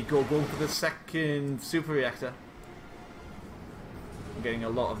 Here we go, going for the second super reactor. Getting a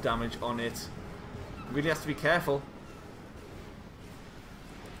lot of damage on it. Really has to be careful.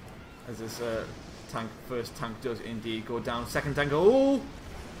 As this first tank does indeed go down. Second tank, oh!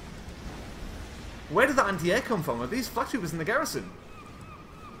 Where did that anti-air come from? Are these flak troopers in the garrison?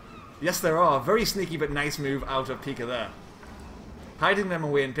 Yes, there are. Very sneaky but nice move out of Pika there. Hiding them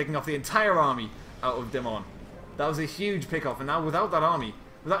away and picking off the entire army out of Dimon. That was a huge pick-off, and now without that army,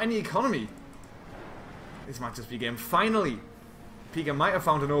 without any economy, this might just be game. Finally, Pika might have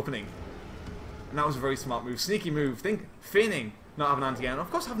found an opening. And that was a very smart move. Sneaky move. Feigning not having anti-air. And of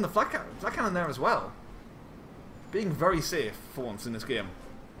course having the flak cannon there as well. Being very safe for once in this game.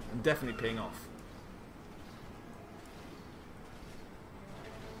 And definitely paying off.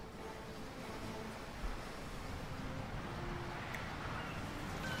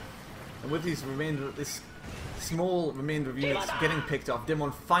 And with this small remainder of units getting picked off,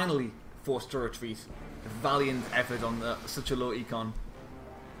 Dimon finally forced to retreat. A valiant effort on such a low econ,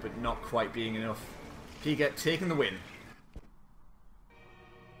 but not quite being enough. Pika taking the win.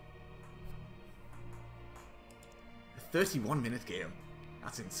 A 31-minute game.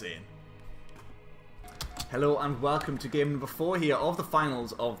 That's insane. Hello and welcome to game number 4 here of the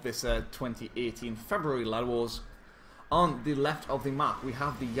finals of this 2018 February Ladder Wars. On the left of the map, we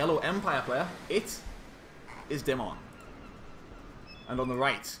have the yellow Empire player. It is Dimon. And on the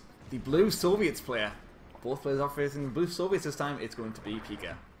right, the blue Soviets player. Both players are facing the blue Soviets this time. It's going to be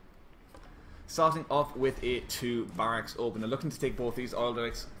Pika. Starting off with a 2 barracks opener, looking to take both these oil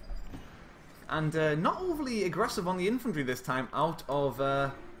derricks. And not overly aggressive on the infantry this time out of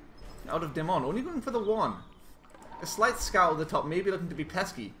Dimon. Only going for the 1. A slight scout at the top, maybe looking to be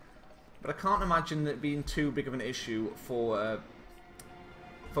pesky. But I can't imagine it being too big of an issue for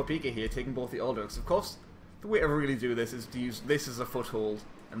Pika here, taking both the Alderics. Of course, the way to really do this is to use this as a foothold,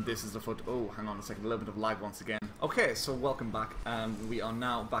 and this is a foot... Oh, hang on a second, a little bit of lag once again. Okay, so welcome back. We are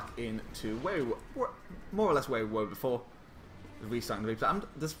now back into where we were, more or less where we were before restarting the replay. I'm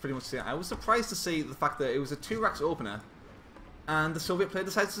just pretty much saying, I was surprised to see the fact that it was a 2 racks opener, and the Soviet player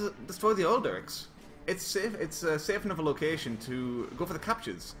decides to destroy the Alderics. It's safe. It's a safe enough a location to go for the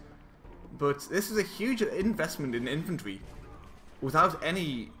captures. But this is a huge investment in infantry without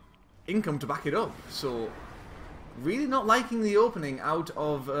any income to back it up. So, really not liking the opening out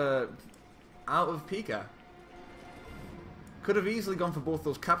of Pika. Could have easily gone for both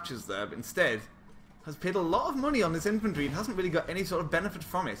those captures there, but instead has paid a lot of money on this infantry and hasn't really got any sort of benefit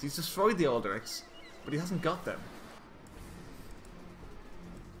from it. He's destroyed the Alderichs, but he hasn't got them.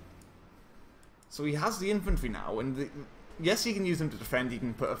 So he has the infantry now, and yes, he can use them to defend. He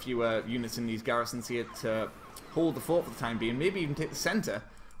can put a few units in these garrisons here to hold the fort for the time being, maybe even take the centre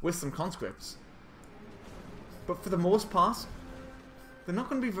with some conscripts. But for the most part, they're not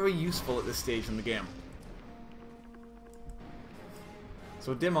going to be very useful at this stage in the game.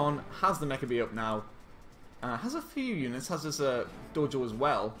 So Dimon has the Mecha up now, has a few units, has this dojo as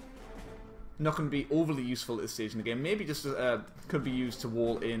well. Not going to be overly useful at this stage in the game. Maybe just could be used to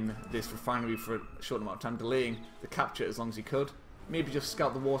wall in this refinery for a short amount of time, delaying the capture as long as he could. Maybe just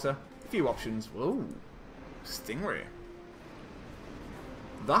scout the water. A few options. Whoa, Stingray.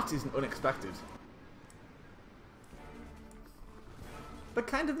 That isn't unexpected. But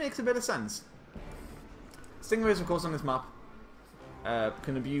kind of makes a bit of sense. Stingrays, of course, on this map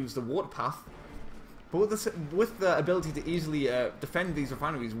can abuse the water path, but with the ability to easily defend these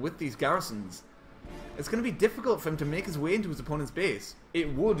refineries with these garrisons, it's going to be difficult for him to make his way into his opponent's base.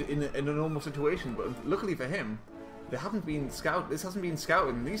 It would in a normal situation, but luckily for him, they haven't been this hasn't been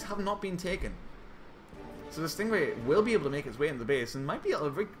scouted, and these have not been taken. So the Stingray will be able to make its way into the base, and might be able to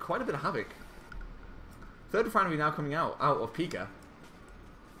wreak quite a bit of havoc. Third refinery now coming out of Pika,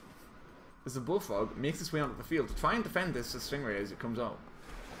 as the Bullfrog makes its way onto the field to try and defend this Stingray as it comes out.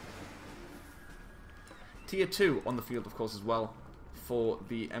 Tier 2 on the field, of course, as well, for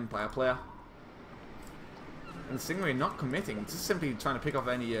the Empire player. And the Stingray not committing, just simply trying to pick off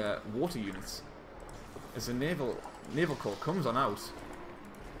any water units. As the Naval Corps comes on out,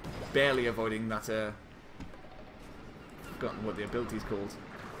 barely avoiding that, I've forgotten what the ability is called,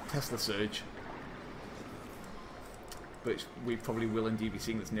 Tesla Surge. Which we probably will indeed be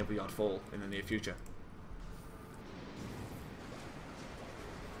seeing this naval yard fall in the near future.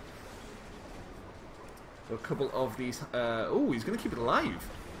 So a couple of these... oh, he's going to keep it alive.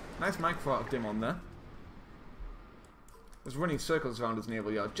 Nice micro out of Dimon there. He's running circles around his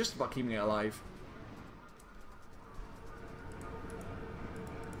naval yard, just about keeping it alive.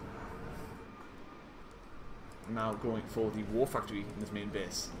 Now going for the war factory in his main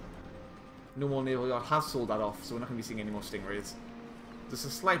base. No more naval yard has sold that off, so we're not going to be seeing any more Stingrays. There's a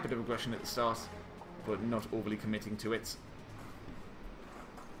slight bit of aggression at the start, but not overly committing to it.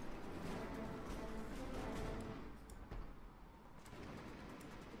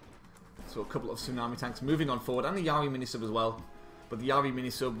 So a couple of Tsunami tanks moving on forward, and the Yari mini-sub as well. But the Yari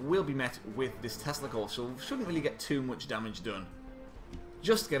mini-sub will be met with this Tesla core, so shouldn't really get too much damage done.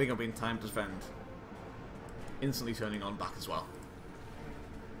 Just getting up in time to defend. Instantly turning on back as well.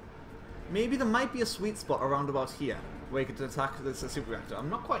 Maybe there might be a sweet spot around about here, where he could attack this super reactor. I'm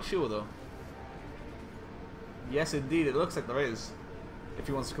not quite sure though. Yes, indeed, it looks like there is, if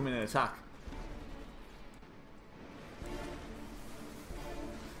he wants to come in and attack.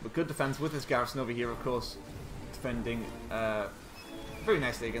 But good defense with this garrison over here, of course, defending very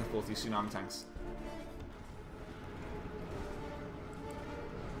nicely against both these Tsunami tanks.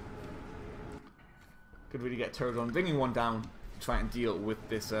 Could really get turret on, bringing one down to try and deal with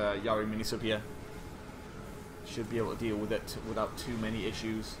this Yari mini-sub here. Should be able to deal with it without too many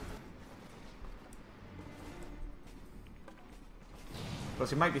issues.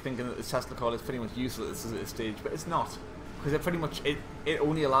 Plus, you might be thinking that the Tesla core is pretty much useless at this stage, but it's not. Because it pretty much, it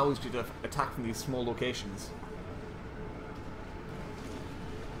only allows you to attack from these small locations.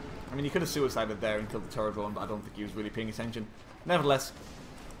 I mean, you could have suicided there and killed the turret drone, but I don't think he was really paying attention. Nevertheless,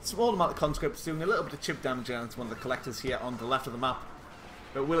 small amount of conscripts doing a little bit of chip damage against one of the collectors here on the left of the map.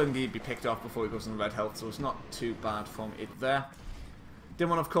 But will indeed be picked off before he goes on red health, so it's not too bad from it there.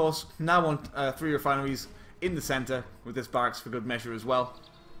 Dimon, of course, now on 3 refineries in the centre, with this barracks for good measure as well.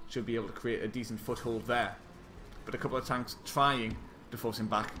 Should be able to create a decent foothold there. But a couple of tanks trying to force him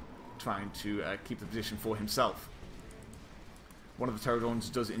back, trying to keep the position for himself. One of the turret drones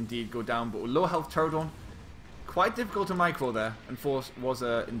does indeed go down, but with low health turret drone, quite difficult to micro there, and force was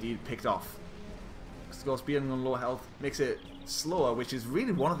indeed picked off. Of course, being on low health makes it slower, which is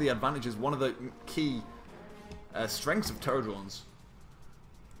really one of the advantages, one of the key strengths of turret drones.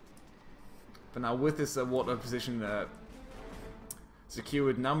 But now with this water position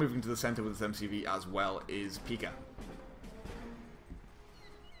secured, now moving to the center with this MCV as well is Pika.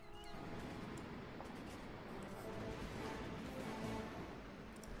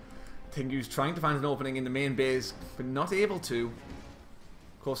 Tengu's trying to find an opening in the main base, but not able to.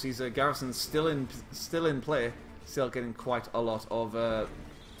 Of course, these garrisons still in play, still getting quite a lot of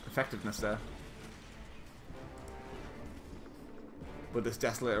effectiveness there. But this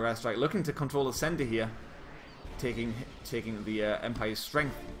Desolator airstrike looking to control the center here, taking the Empire's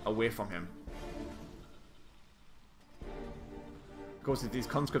strength away from him. Of course, if these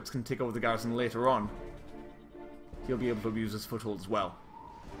conscripts can take over the garrison later on, he'll be able to abuse his foothold as well.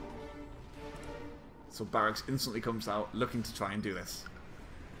 So Barracks instantly comes out looking to try and do this.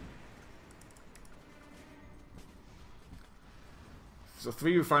 So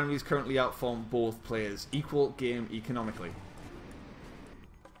 3 refineries currently outform both players. Equal game economically.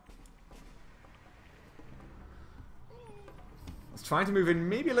 Let's try to move in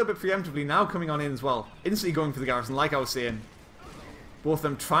maybe a little bit preemptively now, coming on in as well. Instantly going for the garrison, like I was saying. Both of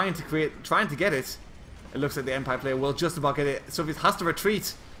them trying to get it. It looks like the Empire player will just about get it. Soviets has to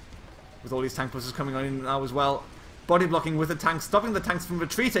retreat. With all these tank buses coming on in now as well. Body blocking with the tanks, stopping the tanks from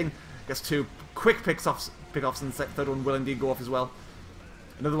retreating. Gets 2 quick pickoffs, and the third one will indeed go off as well.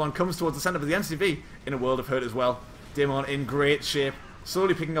 Another one comes towards the centre, but the NCV in a world of hurt as well. Dimon in great shape,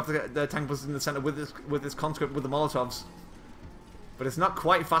 slowly picking up the tank buses in the centre with this conscript with the Molotovs. But it's not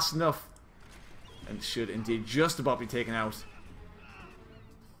quite fast enough. And should indeed just about be taken out.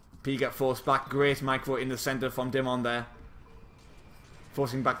 P get forced back. Great micro in the centre from Dimon there.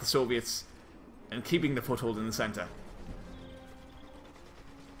 Forcing back the Soviets. And keeping the foothold in the centre.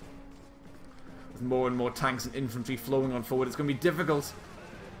 With more and more tanks and infantry flowing on forward, it's going to be difficult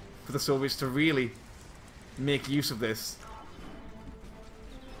for the Soviets to really make use of this.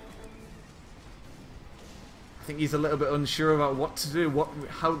 I think he's a little bit unsure about what to do,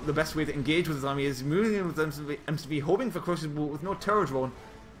 how the best way to engage with his army is. Moving in with MCV, hoping for crushes, but with no terror drone.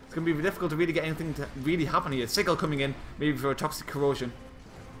 It's going to be difficult to really get anything to really happen here. Sickle coming in, maybe for a toxic corrosion.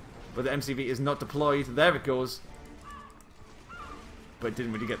 But the MCV is not deployed. There it goes. But it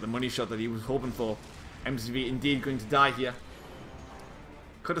didn't really get the money shot that he was hoping for. MCV indeed going to die here.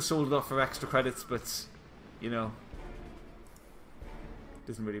 Could have sold it off for extra credits, but, you know,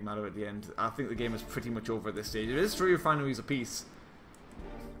 doesn't really matter at the end. I think the game is pretty much over at this stage. It is 3 refineries apiece.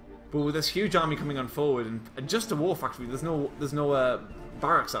 But with this huge army coming on forward, and just a war factory, there's no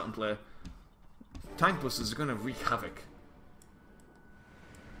barracks out in play. Tank buses are going to wreak havoc.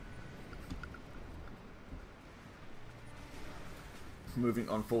 Moving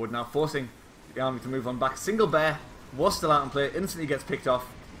on forward now, forcing the army to move on back. Single bear was still out in play, instantly gets picked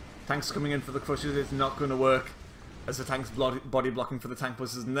off. Tanks coming in for the crushers, it's not going to work. As the tanks body blocking for the tank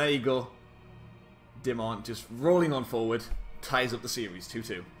buses, and there you go. Dimon just rolling on forward, ties up the series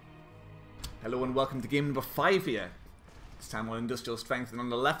 2-2. Hello and welcome to game number 5 here. This time on Industrial Strength, and on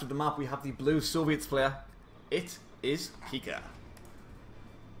the left of the map we have the blue Soviets player. It is Pika.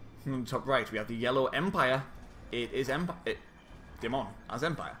 And on the top right we have the yellow Empire. It is Dimon as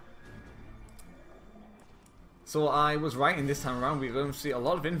Empire. So I was right in this time around. We're going to see a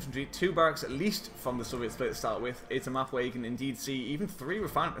lot of infantry, 2 barracks at least from the Soviet split to start with. It's a map where you can indeed see even 3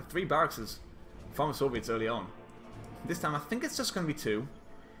 barracks from the Soviets early on. This time I think it's just going to be 2.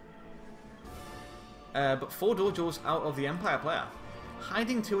 But 4 dojos out of the Empire player.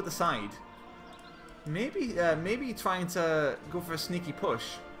 Hiding 2 at the side. Maybe trying to go for a sneaky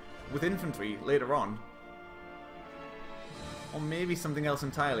push with infantry later on. Or maybe something else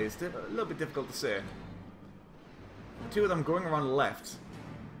entirely. It's a little bit difficult to say. 2 of them going around left.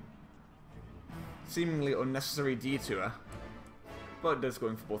 Seemingly unnecessary detour. But it is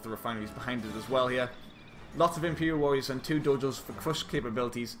going for both the refineries behind it as well here. Lots of Imperial Warriors and 2 dojos for crush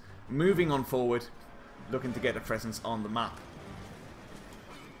capabilities. Moving on forward. Looking to get a presence on the map.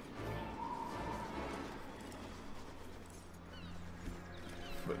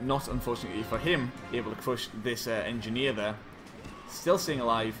 But not, unfortunately for him, able to crush this engineer there. Still staying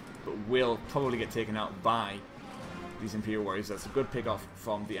alive, but will probably get taken out by these Imperial Warriors. That's a good pick off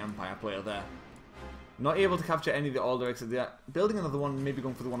from the Empire player there. Not able to capture any of the Alderics. They're building another one, maybe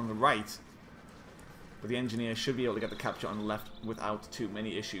going for the one on the right. But the engineer should be able to get the capture on the left without too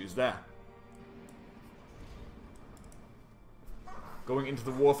many issues there. Going into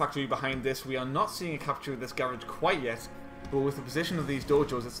the war factory behind this, we are not seeing a capture of this garage quite yet. But with the position of these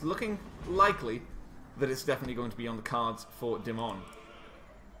dojos, it's looking likely that it's definitely going to be on the cards for Dimon.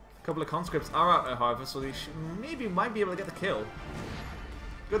 A couple of conscripts are out there, however, so they might be able to get the kill.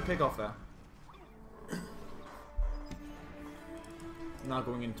 Good pick off there. Now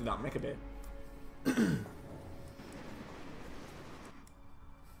going into that mecha bay.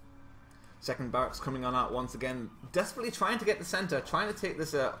 Second barracks coming on out once again, desperately trying to get the center, trying to take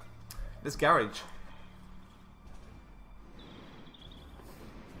this this garage.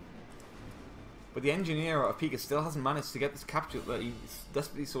 But the engineer of Pika still hasn't managed to get this capture that he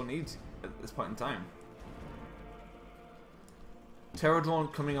desperately so needs at this point in time.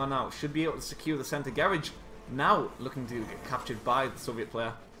 Terradrone coming on now. Should be able to secure the center garage. Now looking to get captured by the Soviet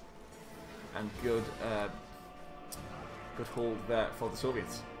player. And good hold there for the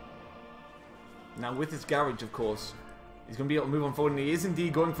Soviets. Now with his garage, of course, he's going to be able to move on forward, and he is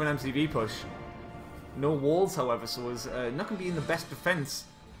indeed going for an MCV push. No walls, however, so he's not going to be in the best defense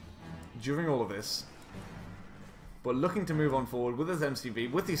during all of this. But looking to move on forward with his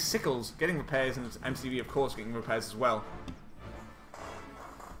MCV, with these sickles getting repairs, and his MCV, of course, getting repairs as well.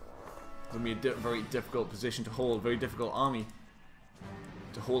 It's going to be a very difficult position to hold, very difficult army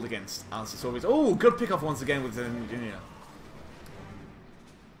to hold against as the Soviets. Oh, good pick off once again with the engineer.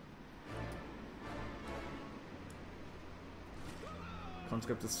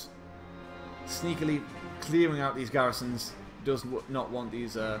 Conscript is sneakily clearing out these garrisons. Does not want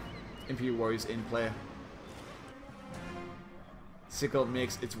these Imperial warriors in play. Sickle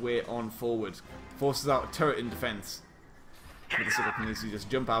makes its way on forward. Forces out a turret in defense. But the Sickle can easily just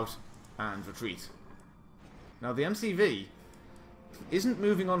jump out and retreat. Now the MCV isn't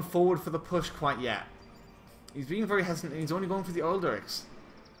moving on forward for the push quite yet. He's being very hesitant, and he's only going for the oil derricks.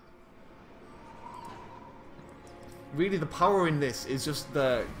 Really, the power in this is just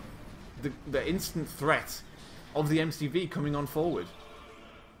the instant threat of the MCV coming on forward.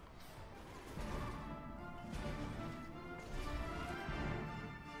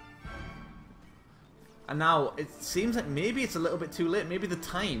 And now, it seems like maybe it's a little bit too late. Maybe the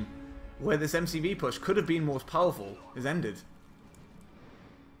time where this MCV push could have been most powerful is ended.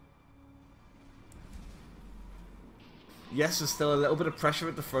 Yes, there's still a little bit of pressure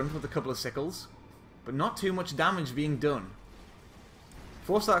at the front with a couple of sickles, but not too much damage being done.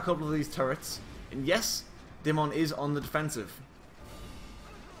 Force out a couple of these turrets, and yes, Dimon is on the defensive.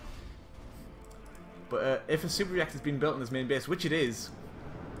 But if a super reactor's been built on his main base, which it is,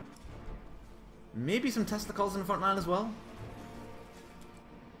 maybe some Tesla calls in the front line as well?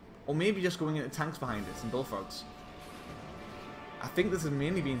 Or maybe just going into tanks behind it and bullfrogs. I think this is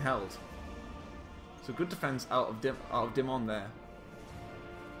mainly being held. So good defense out of Dimon there.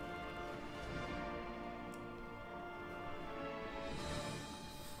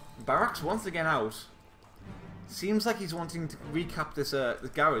 Barracks once again out. Seems like he's wanting to recap this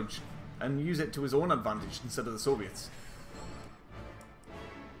garage and use it to his own advantage instead of the Soviets.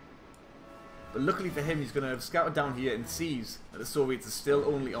 But luckily for him, he's going to have scouted down here and sees that the Soviets are still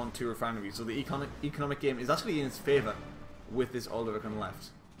only on 2 refineries. So the economic game is actually in his favour with this Alderic on the left.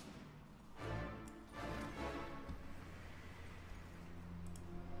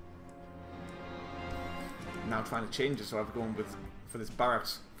 Now trying to change it, so I've gone for this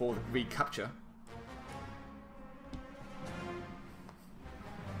barracks for the recapture.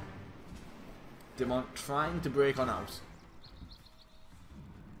 Dimon trying to break on out.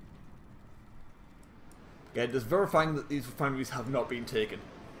 Again, just verifying that these refineries have not been taken.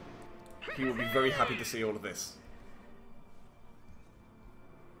 He will be very happy to see all of this.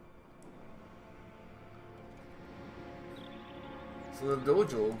 So the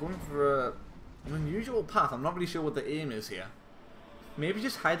dojo going for an unusual path. I'm not really sure what the aim is here. Maybe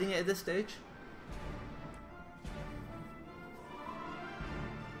just hiding it at this stage?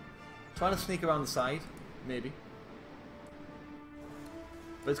 Trying to sneak around the side, maybe.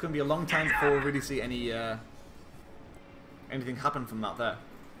 But it's going to be a long time before we really see any anything happen from that there.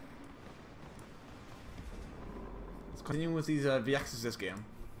 Let's continue with these VXs this game.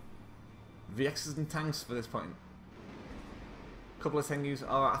 VXs and tanks for this point. Couple of Tengus.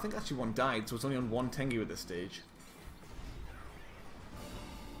 Oh, I think actually one died, so it's only on one Tengu at this stage.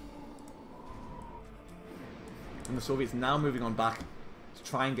 And the Soviets now moving on back to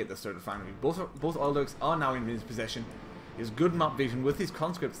try and get this third refinery. Both Alderics are now in his possession. He has good map vision with his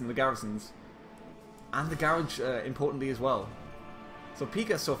conscripts in the garrisons. And the garage, importantly, as well. So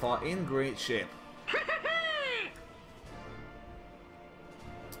Pika so far in great shape.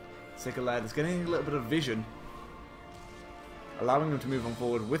 Sickle Lad is getting a little bit of vision, allowing him to move on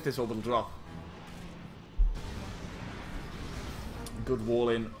forward with this orbital drop. Good wall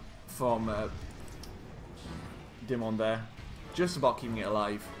in from Dimon there. Just about keeping it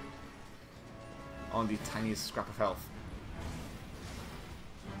alive on the tiniest scrap of health.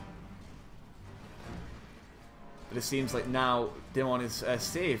 But it seems like now Dimon is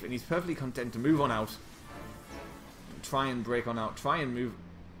safe and he's perfectly content to move on out. Try and break on out. Try and move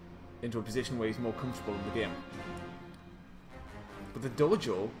into a position where he's more comfortable in the game. But the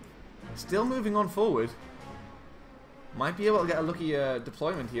dojo, still moving on forward, might be able to get a lucky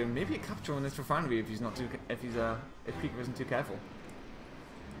deployment here, and maybe a capture on this refinery if he's not too, if Pika isn't too careful.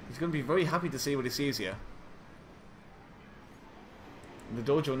 He's going to be very happy to see what he sees here. And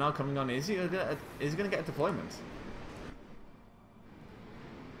the dojo now coming on. Is he going to get a deployment?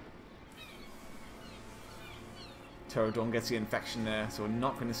 Pterodon gets the infection there, so we're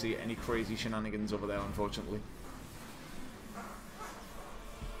not going to see any crazy shenanigans over there, unfortunately.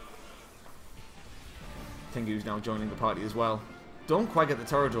 Tengu's now joining the party as well. Don't quite get the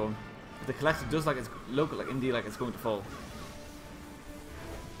Pterodon, but the Collector does look like indeed like it's going to fall.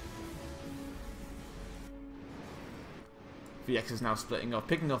 VX is now splitting off,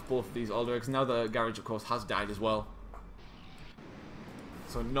 picking off both of these Alderags. Now the garage, of course, has died as well.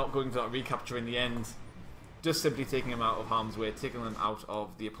 So not going for that recapture in the end. Just simply taking them out of harm's way, taking them out of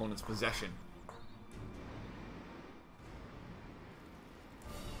the opponent's possession.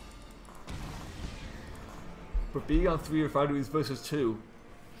 But being on 3 refineries versus 2,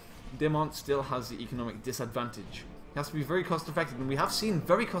 Dimon still has the economic disadvantage. He has to be very cost effective, and we have seen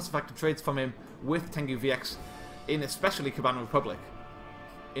very cost effective trades from him with Tengu VX in especially Cabana Republic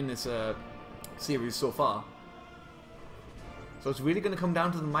in this series so far. So it's really going to come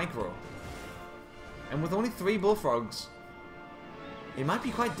down to the micro. And with only 3 bullfrogs, it might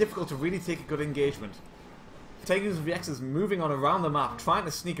be quite difficult to really take a good engagement. Tengu's VX is moving on around the map, trying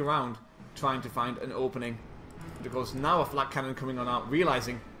to sneak around, trying to find an opening. Because now a flat cannon coming on out,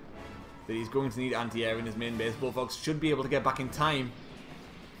 realizing that he's going to need anti-air in his main base. Bullfrogs should be able to get back in time.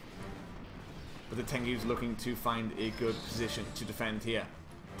 But the Tengu's looking to find a good position to defend here.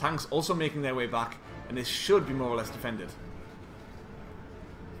 Tanks also making their way back, and this should be more or less defended.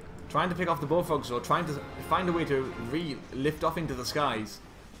 Trying to pick off the bullfrogs, or trying to find a way to lift off into the skies.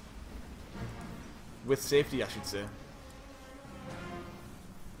 With safety, I should say.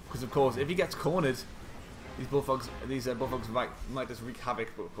 Because of course, if he gets cornered, these bullfrogs might just wreak havoc,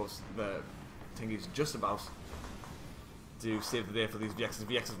 but of course the Tengu's just about to save the day for these VXs.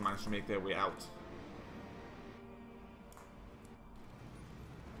 VXs managed to make their way out.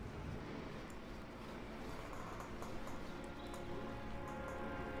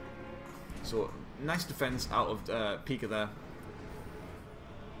 So, nice defense out of Pika there.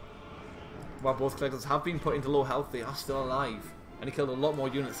 While both collectors have been put into low health, they are still alive. And he killed a lot more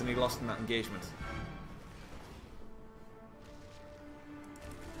units than he lost in that engagement.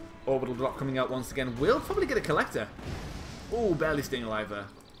 Orbital drop coming out once again. We'll probably get a collector. Oh, barely staying alive there.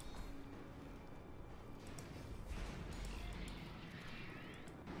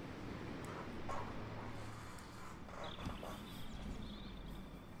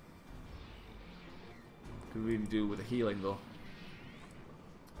 Could really do with a healing though.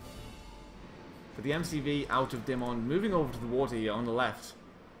 For the MCV out of Dimon, moving over to the water here on the left.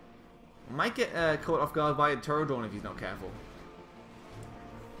 Might get caught off guard by a Pterodon if he's not careful.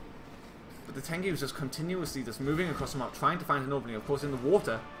 But the Tengu is just continuously just moving across the map, trying to find an opening. Of course, in the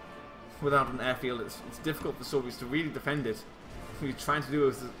water, without an airfield, it's difficult for Soviets to really defend it. What he's trying to do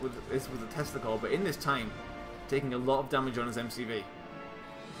is with a Tesla core, but in this time, taking a lot of damage on his MCV.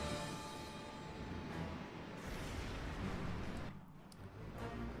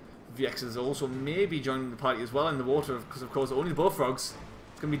 VX is also maybe joining the party as well in the water, because of course only the bullfrogs.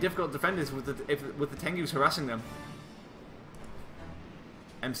 It's going to be difficult to defend this with the Tengus harassing them.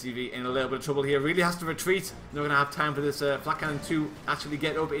 MCV in a little bit of trouble here. Really has to retreat. Not going to have time for this flat cannon to actually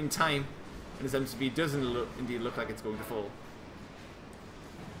get up in time. And his MCV doesn't indeed look like it's going to fall.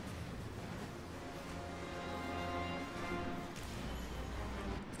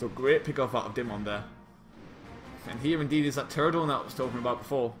 So great pick off out of Dimon there. And here indeed is that Pterodon that I was talking about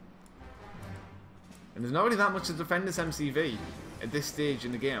before. And there's not really that much to defend this MCV at this stage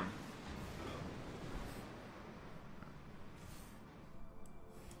in the game.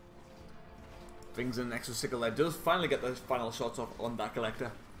 Brings in an extra sickle there. Does finally get those final shots off on that collector.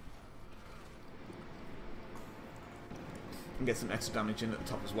 And get some extra damage in at the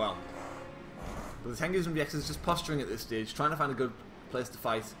top as well. But the Tengus and VX is just posturing at this stage, trying to find a good place to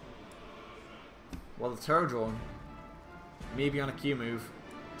fight. While the Pterodon, maybe on a Q move,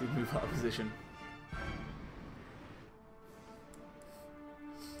 did move out of position.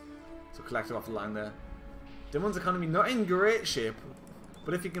 So collector off the line there. Dimon's economy not in great shape,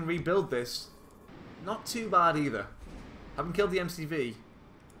 but if he can rebuild this, not too bad either. Having killed the MCV,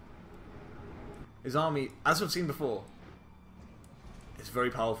 his army, as we've seen before, is very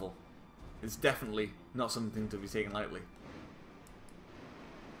powerful. It's definitely not something to be taken lightly.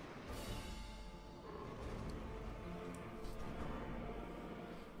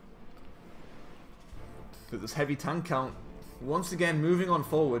 But this heavy tank count, once again moving on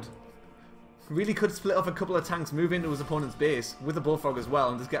forward. Really could split off a couple of tanks, move into his opponent's base with the bullfrog as well,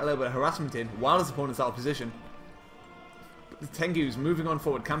 and just get a little bit of harassment in while his opponent's out of position. But the Tengu's moving on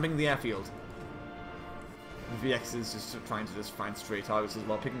forward, camping the airfield. The VX is just trying to find stray targets as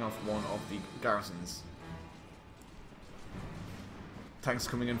well, picking off one of the garrisons. Tanks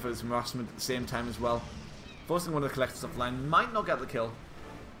coming in for some harassment at the same time as well. Forcing one of the collectors offline might not get the kill.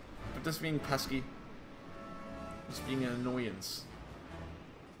 But just being pesky. Just being an annoyance.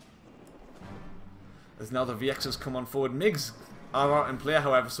 As now the VXs come on forward. MiGs are out in play,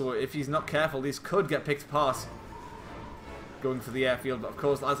 however, so if he's not careful, these could get picked apart. Going for the airfield, but of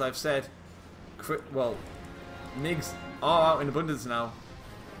course, as I've said, well, MiGs are out in abundance now.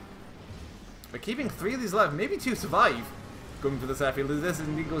 We're keeping 3 of these alive, maybe 2 survive. Going for this airfield, as this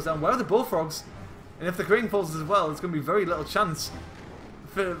indeed goes down. Where are the bullfrogs? And if the crane falls as well, there's going to be very little chance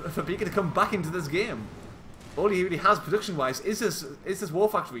for Pika to come back into this game. All he really has production-wise is this war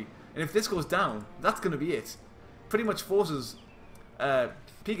factory, and if this goes down, that's going to be it. Pretty much forces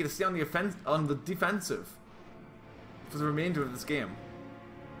Pika to stay on the defensive for the remainder of this game.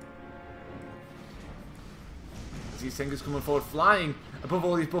 As these Tengus coming forward, flying above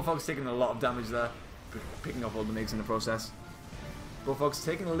all these bullfrogs, taking a lot of damage there, picking off all the MiGs in the process. Bullfrogs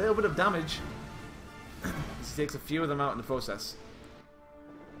taking a little bit of damage as he takes a few of them out in the process.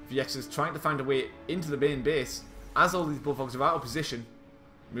 VX is trying to find a way into the main base as all these bullfrogs are out of position.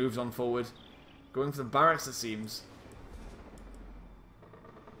 Moves on forward, going for the barracks it seems.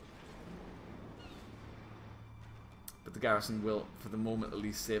 But the garrison will, for the moment at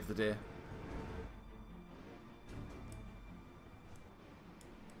least, save the day.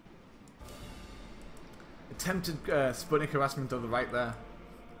 Attempted Sputnik harassment on the right there,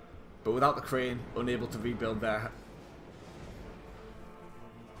 but without the crane, unable to rebuild there.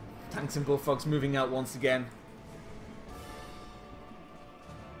 Tanks and bullfrogs moving out once again.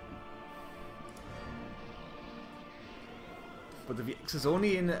 But the VX is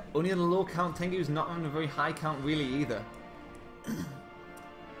only in a low count. Tengu is not on a very high count really either.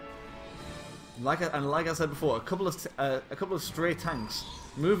 like I said before, a couple of stray tanks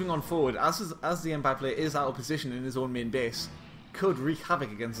moving on forward as the Empire player is out of position in his own main base could wreak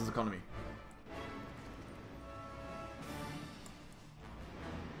havoc against his economy.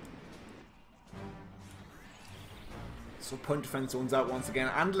 So point defense zones out once again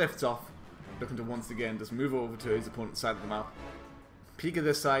and lifts off, looking to once again just move over to his opponent's side of the map. Pika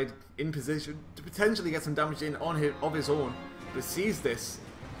this side in position to potentially get some damage in on of his own, but sees this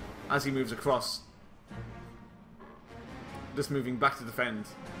as he moves across. Just moving back to defend.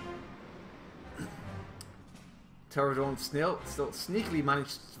 Terradrone still sneakily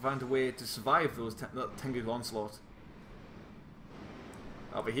managed to find a way to survive those Tengu onslaught.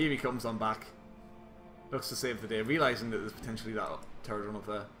 Oh, but here he comes on back. Looks to save the day, realising that there's potentially that Terradrone up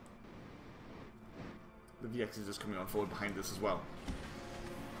there. The VX is just coming on forward behind this as well.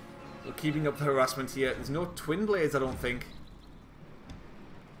 So keeping up the harassment here. There's no twin blades, I don't think.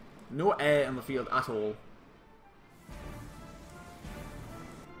 No air on the field at all.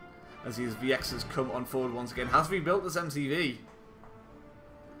 As these VXs come on forward once again. Has rebuilt this MCV.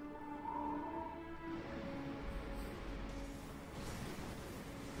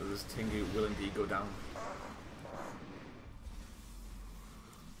 But this Tengu will indeed go down.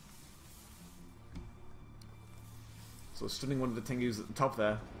 So stunning one of the Tengus at the top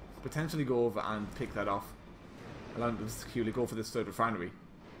there. Potentially go over and pick that off. Allowing them to securely go for this third refinery.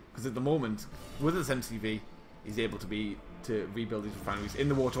 Because at the moment, with this MCV, he's able to rebuild these refineries in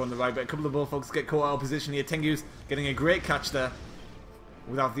the water on the right. But a couple of bullfrogs get caught out of position here. Tengu's getting a great catch there.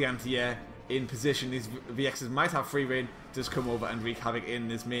 Without the anti-air in position. These VXs might have free reign to just come over and wreak havoc in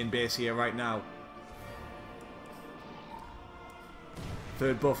this main base here right now.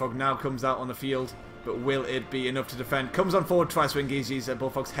 Third bullfrog now comes out on the field. But will it be enough to defend? Comes on forward, tries to engage these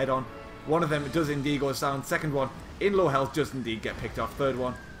bullfrogs head on. One of them does indeed go down. Second one, in low health, does indeed get picked off. Third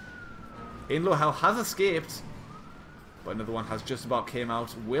one, in low health, has escaped. But another one has just about came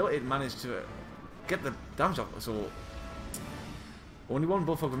out. Will it manage to get the damage off? So, only one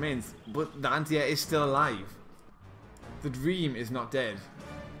bullfrog remains. But the anti-air is still alive. The dream is not dead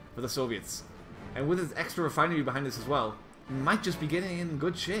for the Soviets. And with its extra refinery behind us as well, it might just be getting in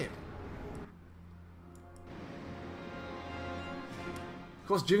good shape. Of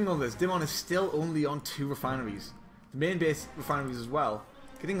course, during all this, Dimon is still only on 2 refineries. The main base refineries as well.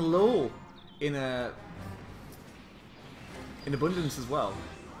 Getting low in abundance as well.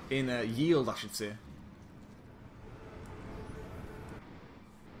 In yield, I should say.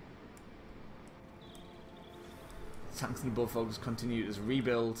 Tanks and the bullfrogs continue to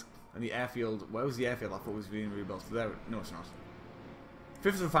rebuild. And the airfield, where was the airfield? I thought it was being rebuilt. There, no, it's not.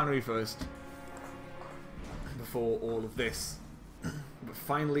 5th refinery first. Before all of this. But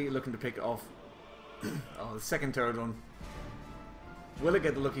finally looking to pick it off. Oh, the second Terradrone. Will it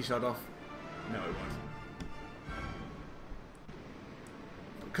get the lucky shot off? No, it won't.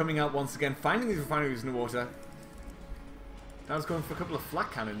 But coming out once again, finding these refineries in the water. Now it's going for a couple of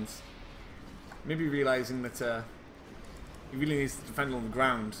flak cannons. Maybe realizing that he really needs to defend on the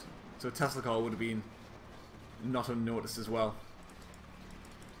ground, so a Tesla car would have been not unnoticed as well.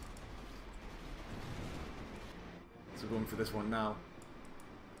 So going for this one now.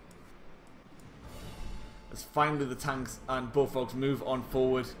 As finally the tanks and Bullfrogs move on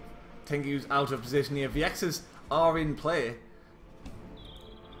forward. Tengu's out of position here. VXs are in play.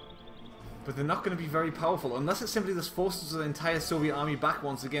 But they're not going to be very powerful unless it simply just forces the entire Soviet army back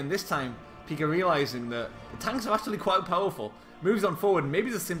once again. This time, Pika realizing that the tanks are actually quite powerful. Moves on forward. Maybe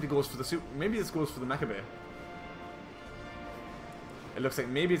this simply goes for the maybe this goes for the Mecha Bay. It looks like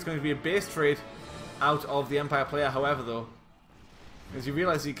maybe it's going to be a base trade out of the Empire player, however, though. As you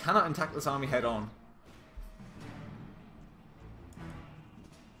realize he cannot attack this army head on.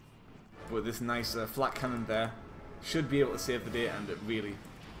 But this nice flat cannon there should be able to save the day, and it really,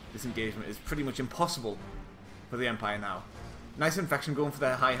 this engagement is pretty much impossible for the Empire now. Nice infection, going for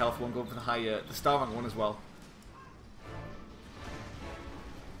the high health one, going for the high, the star rank one as well.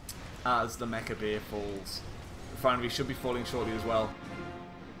 As the Mecha Bay falls. The refinery should be falling shortly as well.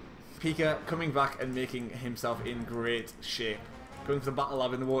 Pika coming back and making himself in great shape. Going for the battle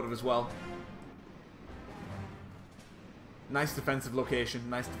lab in the water as well. Nice defensive location,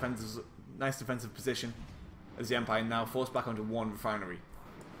 nice defensive position. As the Empire now forced back onto one refinery.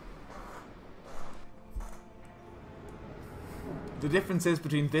 The differences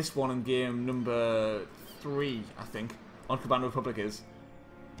between this one and game number 3, I think, on Cabana Republic is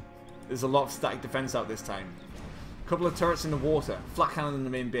there's a lot of static defense out this time. A couple of turrets in the water, flat cannon in the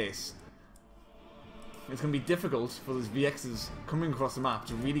main base. It's going to be difficult for those VXs coming across the map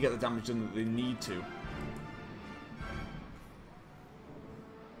to really get the damage done that they need to.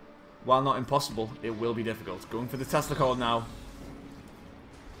 While not impossible, it will be difficult. Going for the Tesla core now.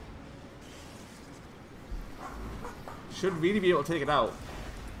 Should really be able to take it out.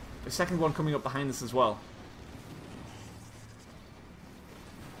 The second one coming up behind us as well.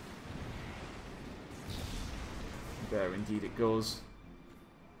 There indeed it goes.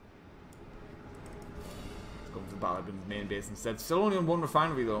 Going for the battle in the main base instead. Still only on one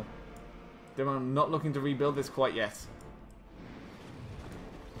refinery though. They're not looking to rebuild this quite yet.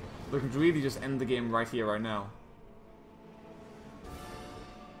 Looking to really just end the game right here, right now.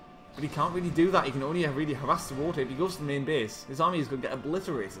 But he can't really do that. He can only really harass the water. If he goes to the main base, his army is going to get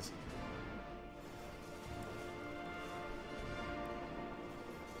obliterated.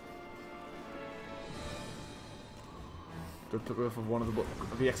 Good took off of one of the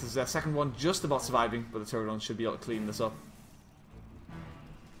VXs there. Second one just about surviving, but the Pterodon should be able to clean this up.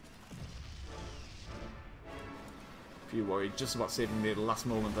 Few worried, just about saving me at the last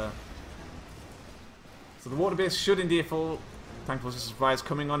moment there. So the water base should indeed fall. Thankful surprise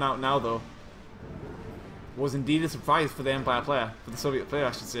coming on out now though. Was indeed a surprise for the Empire player, for the Soviet player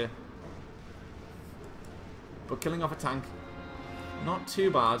I should say. But killing off a tank, not too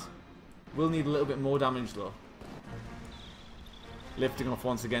bad. Will need a little bit more damage though. Lifting off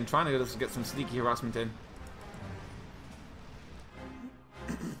once again, trying to just get some sneaky harassment in.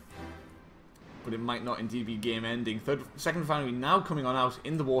 But it might not indeed be game ending. Second refinery now coming on out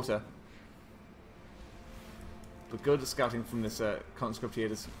in the water. But good scouting from this conscript here,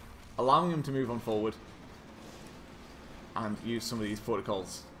 just allowing him to move on forward and use some of these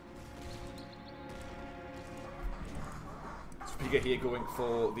protocols. So Pika here going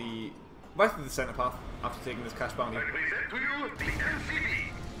for the right through the center path after taking this cash bounty.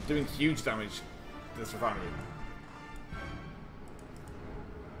 Doing huge damage to this refinery.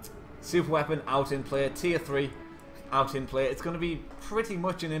 Super weapon out in play, tier 3 out in play. It's going to be pretty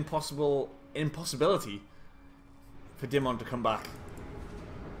much an impossibility for Dimon to come back.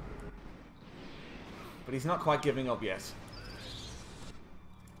 But he's not quite giving up yet.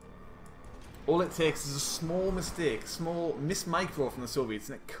 All it takes is a small mistake, small miss-micro from the Soviets,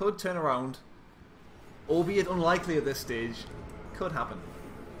 and it could turn around, albeit unlikely at this stage. Could happen.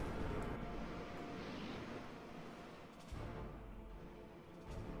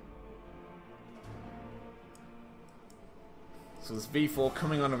 So this V4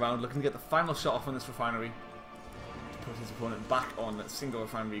 coming on around, looking to get the final shot off on this refinery to put his opponent back on that single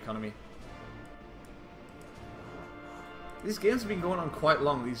refinery economy. These games have been going on quite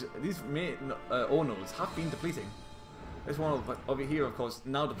long. These ore nodes have been depleting. This one over here, of course,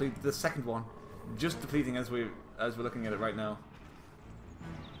 now depleted. The second one, just depleting as we're looking at it right now.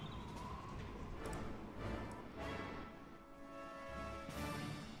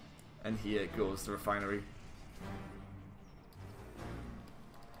 And here goes the refinery.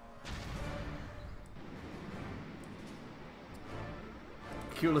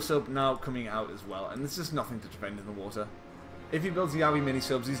 Cooler sub now coming out as well, and there's just nothing to defend in the water. if he builds the RE mini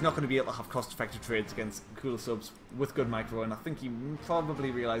subs, he's not going to be able to have cost-effective trades against cooler subs with good micro, and I think he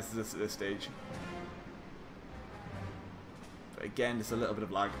probably realizes this at this stage. But again, it's a little bit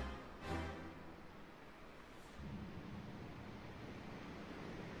of lag.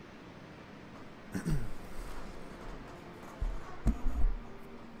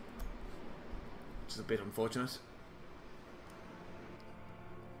 Which is a bit unfortunate.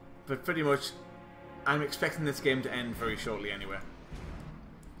 But pretty much, I'm expecting this game to end very shortly anyway.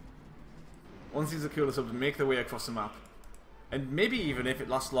 Once these cooler subs make their way across the map, and maybe even if it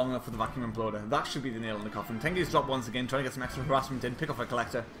lasts long enough for the vacuum imploder, that should be the nail in the coffin. Tengu's drop once again, trying to get some extra harassment in, pick off a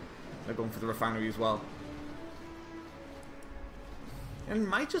collector. They're going for the refinery as well. And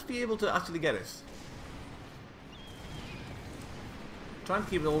might just be able to actually get it. Trying to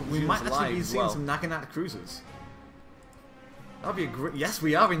keep it all. We might actually be seeing some Naginata cruisers. That'd be a great. Yes,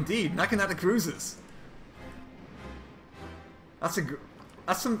 we are indeed Naginata cruisers. That's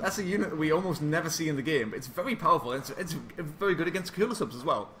a unit that we almost never see in the game. It's very powerful. It's very good against cooler subs as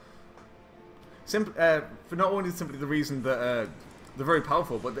well. For not only simply the reason that they're very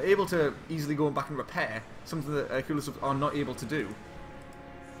powerful, but they're able to easily go back and repair something that cooler subs are not able to do.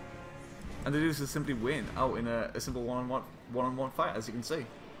 And they do this to simply win out in a simple one-on-one fight, as you can see.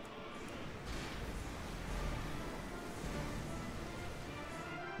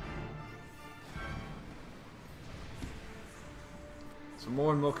 So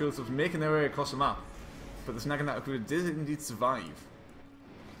more and more cooler subs making their way across the map. But this Naginata crew did indeed survive.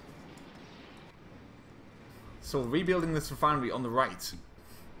 So rebuilding this refinery on the right.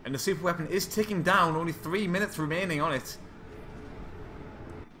 And the super weapon is ticking down, only 3 minutes remaining on it.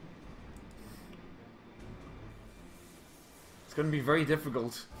 It's going to be very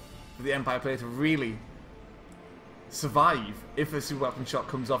difficult for the Empire player to really survive if a super weapon shot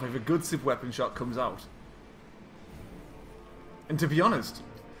comes off, if a good super weapon shot comes out. And to be honest,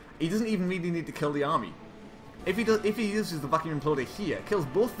 he doesn't even really need to kill the army. If he uses the vacuum imploder here, kills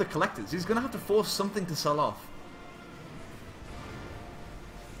both the collectors, he's going to have to force something to sell off.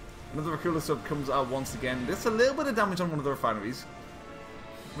 Another cooler sub comes out once again. There's a little bit of damage on one of the refineries,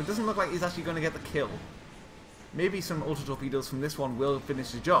 but it doesn't look like he's actually going to get the kill. Maybe some ultra torpedoes from this one will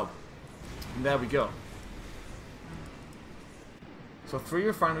finish the job. And there we go. So 3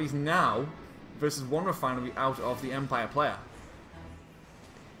 refineries now versus 1 refinery out of the Empire player.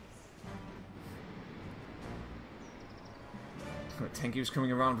 Tengu's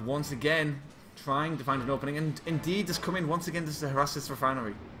coming around once again, trying to find an opening, and indeed just come in once again just to harass this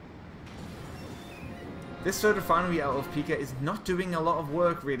refinery. This third refinery out of Pika is not doing a lot of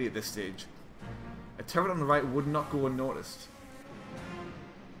work really at this stage. A turret on the right would not go unnoticed.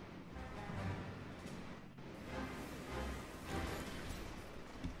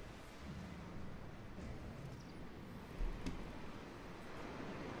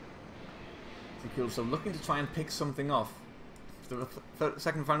 So looking to try and pick something off. The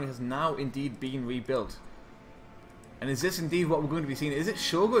second refinery has now indeed been rebuilt. And is this indeed what we're going to be seeing? Is it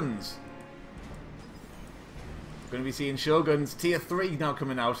Shoguns? We're going to be seeing Shoguns tier 3 now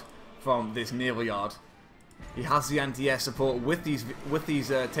coming out from this naval yard. He has the anti-air support with these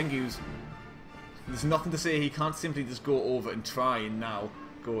Tengus. There's nothing to say he can't simply just go over and try and now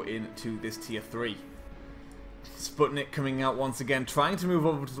go into this tier 3. Sputnik coming out once again, trying to move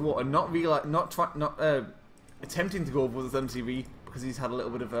over to the water, attempting to go over with his MCV because he's had a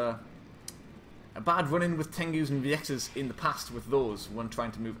little bit of a bad run-in with Tengus and VXs in the past with those when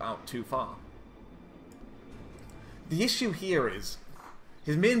trying to move out too far. The issue here is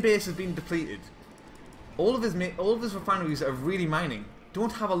his main base has been depleted. All of his refineries that are really mining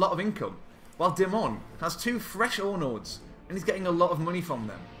don't have a lot of income, while Dimon has 2 fresh ore nodes and he's getting a lot of money from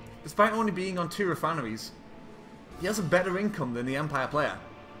them. Despite only being on 2 refineries, he has a better income than the Empire player,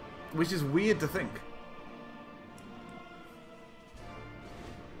 which is weird to think.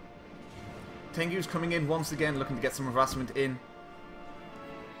 Tengu's coming in once again, looking to get some harassment in.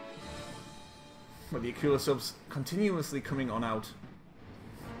 But the Akula subs continuously coming on out.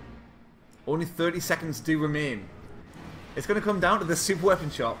 Only 30 seconds do remain. It's going to come down to this super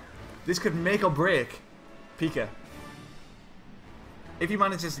weapon shot. This could make or break Pika. If he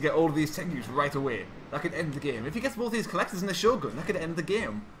manages to get all of these Tengus right away, that could end the game. If he gets both these collectors and a Shogun, that could end the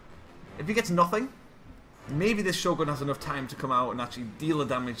game. If he gets nothing, maybe this Shogun has enough time to come out and actually deal the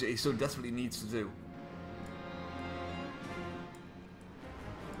damage that he so desperately needs to do.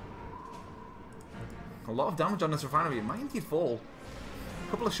 A lot of damage on this refinery. It might indeed fall.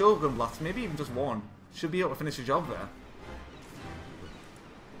 A couple of Shogun blasts, maybe even just one. Should be able to finish the job there.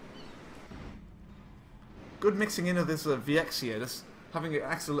 Good mixing in of this VX here, just having an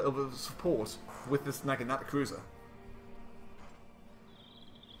extra little bit of support with this Naginata cruiser.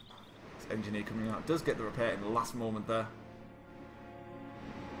 engineer coming out. Does get the repair in the last moment there.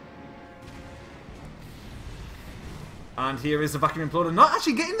 And here is the vacuum imploder, not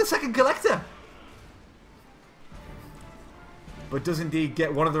actually getting the second collector. But does indeed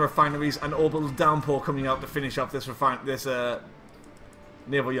get one of the refineries and orbital downpour coming out to finish off this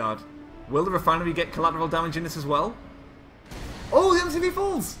naval yard. Will the refinery get collateral damage in this as well? Oh, the MCV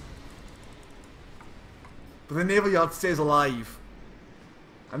falls! But the naval yard stays alive.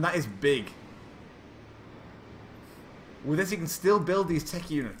 And that is big. With this, you can still build these tech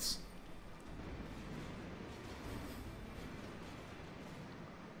units.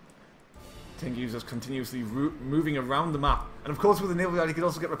 Tengyu's just continuously moving around the map. And of course, with the naval yard, he could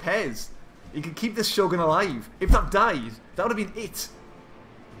also get repairs. He could keep this Shogun alive. If that died, that would have been it.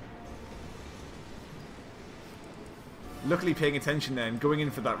 Luckily paying attention there and going in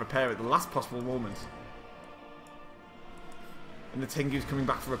for that repair at the last possible moment. And the Tengyu's coming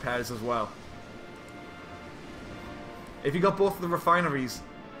back for repairs as well. If you got both of the refineries,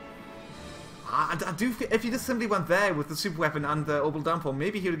 I do feel if you just simply went there with the super weapon and the orbital downpour,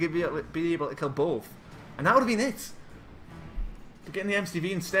 maybe he would be able to kill both. And that would have been it. But getting the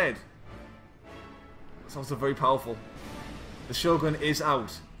MCV instead, it's also very powerful. The Shogun is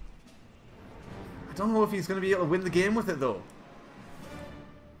out. I don't know if he's going to be able to win the game with it though.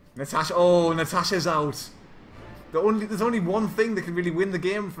 Natasha, oh, Natasha's out. There's only one thing that can really win the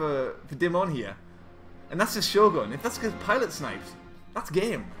game for Dimon here. And that's the Shogun. If that's because pilot sniped, that's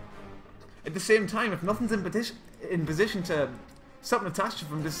game. At the same time, if nothing's in position to stop Natasha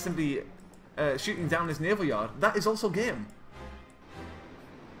from just simply shooting down his naval yard, that is also game.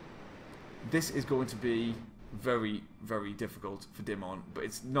 This is going to be very, very difficult for Dimon, but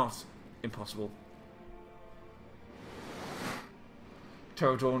it's not impossible.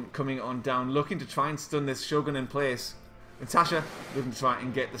 Terror drone coming on down, looking to try and stun this Shogun in place. Natasha looking to try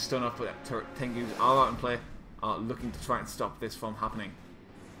and get the stun off, but Tengyus are out in play, are looking to try and stop this from happening.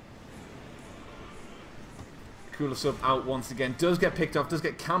 Cooler sub out once again, does get picked off, does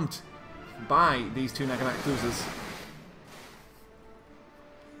get camped by these two Naganaki cruisers.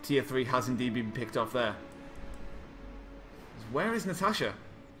 Tier 3 has indeed been picked off there. Where is Natasha?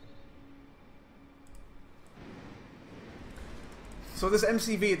 So this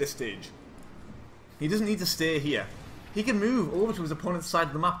MCV at this stage, he doesn't need to stay here. He can move over to his opponent's side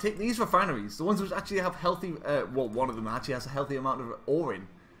of the map, take these refineries, the ones which actually have healthy, well, one of them actually has a healthy amount of ore in.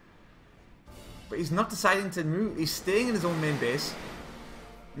 But he's not deciding to move, he's staying in his own main base.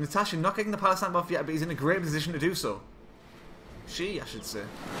 Natasha not getting the pilot stamp buff yet, but he's in a great position to do so. I should say.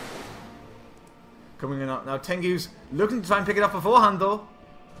 Coming in now, Tengyu's looking to try and pick it up beforehand though.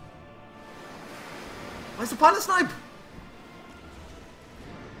 Where's the pilot snipe?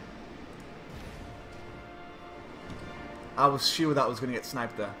 I was sure that was going to get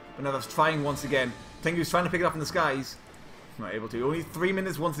sniped there. But now that's trying once again. Tengyu's trying to pick it up in the skies. Not able to. Only 3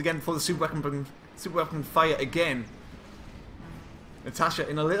 minutes once again before the super weapon fire again. Natasha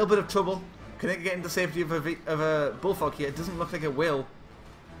in a little bit of trouble. Can it get into safety of a bullfrog here? It doesn't look like it will.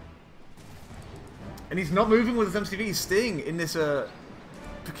 And he's not moving with his MCV. He's staying in this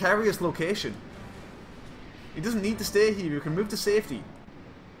precarious location. He doesn't need to stay here. He can move to safety.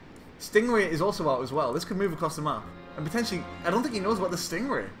 Stingray is also out as well. This could move across the map. And potentially, I don't think he knows about the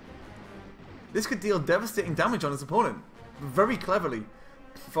Stingray. This could deal devastating damage on his opponent. Very cleverly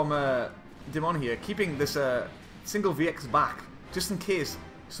from Dimon here, keeping this single VX back, just in case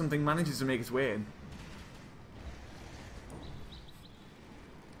something manages to make its way in.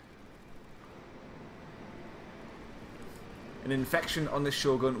 An infection on this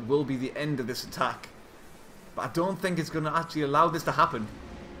Shogun will be the end of this attack. But I don't think it's going to actually allow this to happen.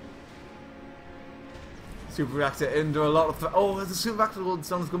 Super reactor under a lot of threat. Oh, there's a super reactor load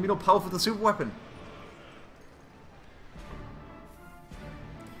down. There's going to be no power for the super weapon.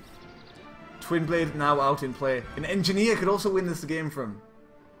 Twin Blade now out in play. An engineer could also win this game from.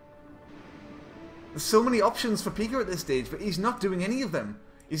 There's so many options for Pika at this stage, but he's not doing any of them.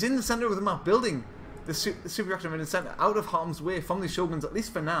 He's in the center of the map, building the super reactor in the center, out of harm's way from the Shoguns, at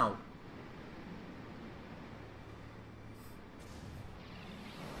least for now.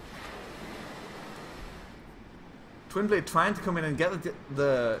 Twin Blade trying to come in and get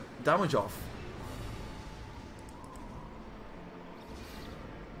the damage off.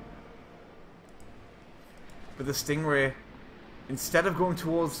 But the Stingray, instead of going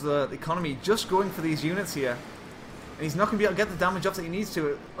towards the economy, just going for these units here. And he's not going to be able to get the damage off that he needs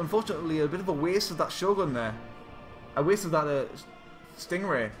to. Unfortunately, a bit of a waste of that Shogun there. A waste of that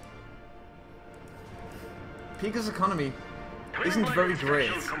Stingray. Pika's economy isn't very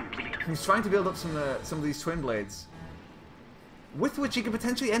great. He's trying to build up some of these Twin Blades. with which he could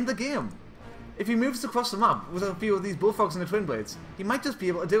potentially end the game. If he moves across the map with a few of these bullfrogs and the twin blades, he might just be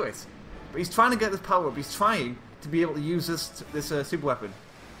able to do it. But he's trying to get this power up. He's trying to be able to use this super weapon.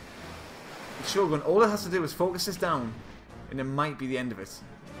 The Shogun, all it has to do is focus this down, and it might be the end of it.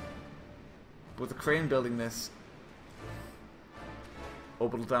 But with the crane building this,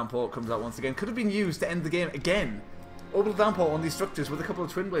 orbital downpour comes out once again. Could have been used to end the game again. Orbital downpour on these structures with a couple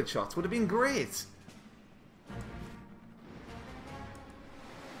of twin blade shots would have been great.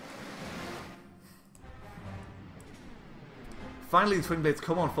 Finally, the twin blades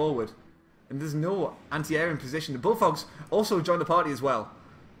come on forward, and there's no anti-air in position. The bullfrogs also join the party as well.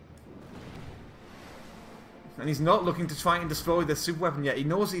 And he's not looking to try and destroy this super weapon yet. He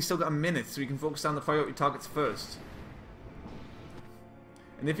knows that he's still got a minute, so he can focus on the priority targets first.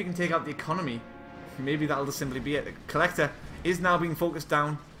 And if he can take out the economy, maybe that'll just simply be it. The collector is now being focused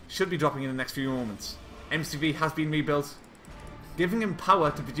down, should be dropping in the next few moments. MCV has been rebuilt, giving him power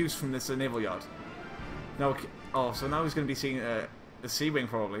to produce from this naval yard. Now, oh, so now he's going to be seeing the Sea Wing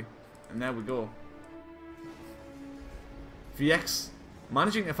probably. And there we go. VX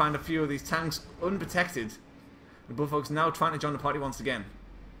managing to find a few of these tanks unprotected. The bullfrogs now trying to join the party once again.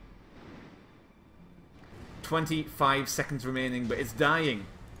 25 seconds remaining, but it's dying.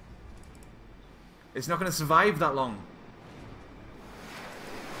 It's not going to survive that long.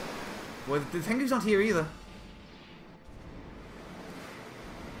 Well, the Tengu's not here either.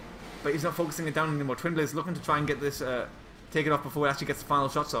 But he's not focusing it down anymore. Twin Blade's looking to try and get this, take it off before it actually gets the final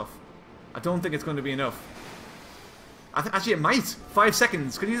shots off. I don't think it's going to be enough. Actually, it might. 5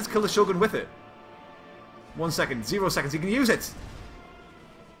 seconds. Could he just kill the Shogun with it? 1 second. 0 seconds. He can use it.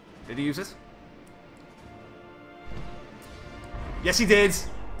 Did he use it? Yes, he did.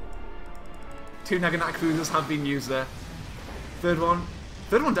 2 Naginata cruisers have been used there. Third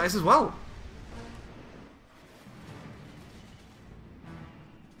one dies as well.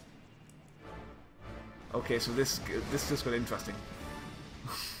 Okay, so this just got interesting.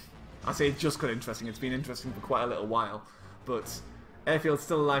 I say it just got interesting. It's been interesting for quite a little while. But airfield's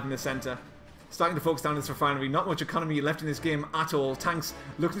still alive in the centre. Starting to focus down this refinery. Not much economy left in this game at all. Tanks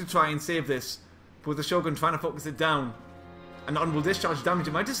looking to try and save this. But with the Shogun trying to focus it down. And honourable discharge damage,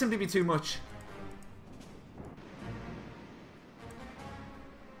 it might just simply be too much.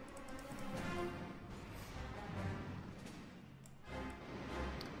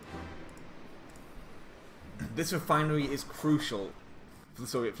 This refinery is crucial for the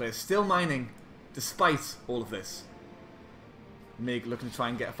Soviet players. Still mining, despite all of this. Mig looking to try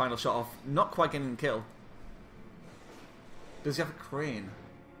and get a final shot off. Not quite getting a kill. Does he have a crane?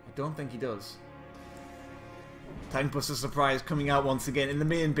 I don't think he does. Tank Buster Surprise coming out once again in the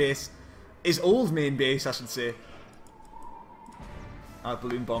main base. His old main base, I should say. Our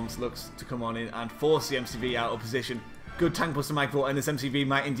balloon bombs looks to come on in and force the MCV out of position. Good Tank Buster Micro, and this MCV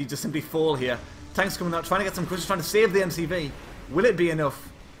might indeed just simply fall here. Tanks coming out, trying to get some crushers, trying to save the MCV. Will it be enough?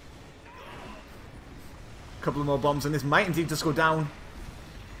 A couple of more bombs, and this might indeed just go down.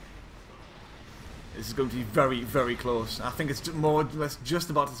 This is going to be very, very close. I think it's more or less just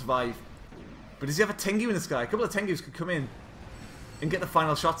about to survive. But does he have a Tengu in the sky? A couple of Tengus could come in and get the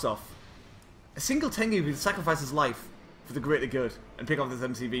final shots off. A single Tengu could sacrifice his life for the greater good and pick off this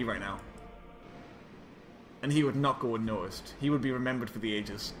MCV right now. And he would not go unnoticed. He would be remembered for the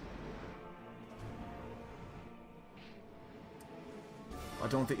ages. I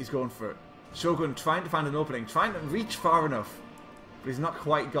don't think he's going for it. Shogun trying to find an opening, trying to reach far enough, but he's not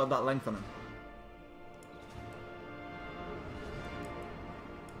quite got that length on him.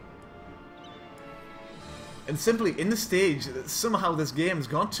 And simply, in the stage that somehow this game's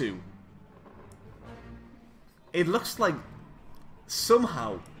gone to, it looks like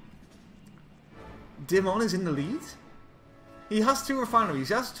somehow Dimon is in the lead. He has 2 refineries,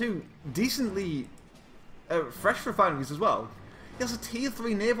 he has 2 decently fresh refineries as well. He has a tier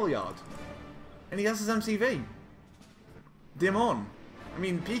 3 naval yard. And he has his MCV. Dimon. I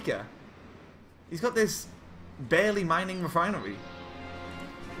mean, Pika. He's got this barely mining refinery.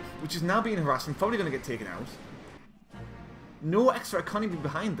 Which is now being harassed and probably going to get taken out. No extra economy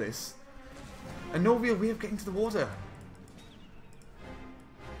behind this. And no real way of getting to the water.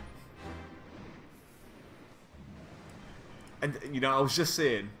 And, you know, I was just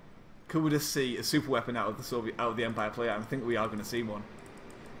saying, could we just see a super weapon out of the Empire player? I think we are going to see one.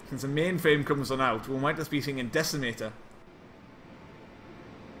 Since the mainframe comes on out, we might just be seeing a Decimator.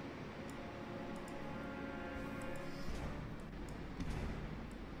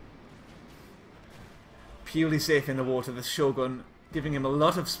 Purely safe in the water, the Shogun giving him a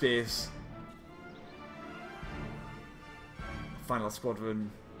lot of space. Final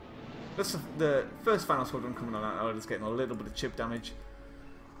squadron. That's the first final squadron coming on out, is getting a little bit of chip damage.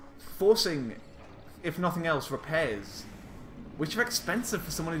 Forcing, if nothing else, repairs, which are expensive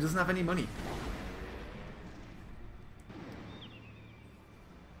for someone who doesn't have any money.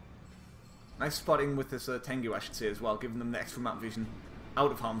 Nice spotting with this Tengu, I should say, as well, giving them the extra map vision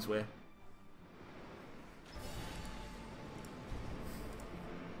out of harm's way.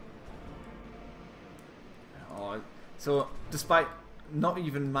 Oh, so, despite not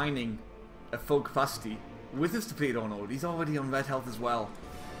even mining at full capacity, with his depleted on node, he's already on red health as well.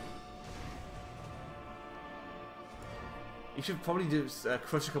 He should probably just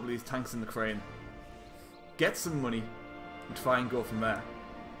crush a couple of these tanks in the crane, get some money, and try and go from there.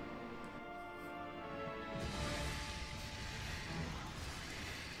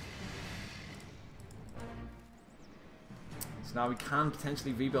 So now we can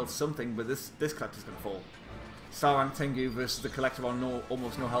potentially rebuild something, but this collector's going to fall. Star rank Tengu versus the collector on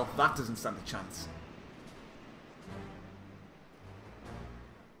almost no health, that doesn't stand a chance.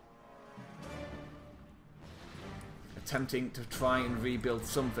 Attempting to try and rebuild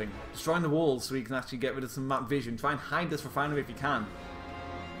something. Destroying the walls so he can actually get rid of some map vision. Try and hide this refinery if he can.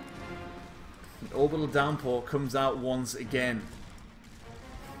 The orbital downpour comes out once again.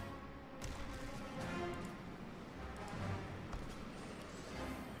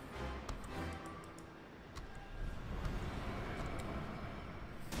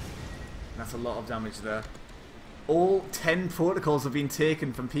 That's a lot of damage there. All 10 protocols have been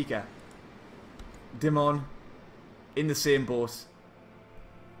taken from Pika. Dimon in the same boat.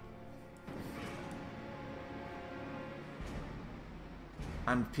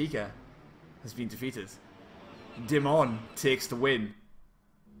 And Pika has been defeated. Dimon takes the win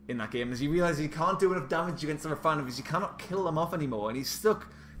in that game as he realizes he can't do enough damage against the refineries. He cannot kill them off anymore, and he's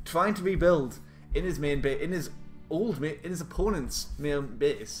stuck trying to rebuild in his main base, in his opponent's main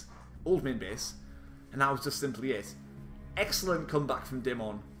base. Old main base, and that was just simply it. Excellent comeback from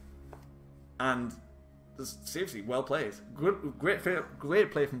Dimon, and just, seriously, well played. Great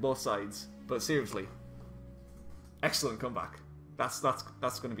play from both sides, but seriously, excellent comeback. That's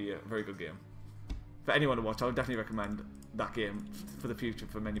going to be a very good game for anyone to watch. I would definitely recommend that game for the future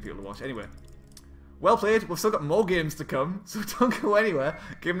for many people to watch. Anyway, well played. We've still got more games to come, so don't go anywhere.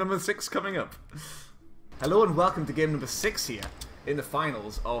 Game number 6 coming up. Hello and welcome to game number 6 here in the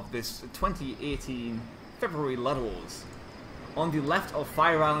finals of this 2018 February Ladder Wars. On the left of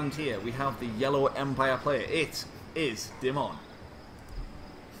Fire Island here, we have the yellow Empire player. It is Dimon.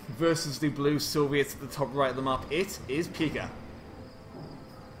 Versus the blue Soviets at the top right of the map, it is Pika.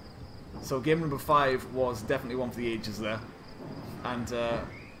 So game number 5 was definitely one for the ages there. And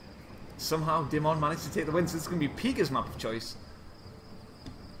somehow Dimon managed to take the win, so this is going to be Pika's map of choice.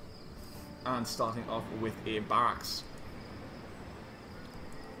 And starting off with a barracks.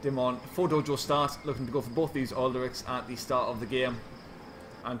 Dimon, 4 dojo start, looking to go for both these Alderics at the start of the game,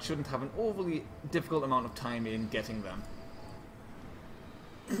 and shouldn't have an overly difficult amount of time in getting them.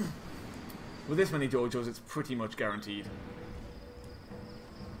 With this many dojos, it's pretty much guaranteed.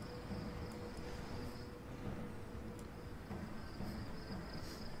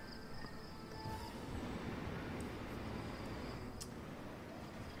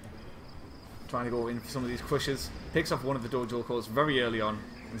 Trying to go in for some of these crushes. Picks off one of the dojo cores very early on.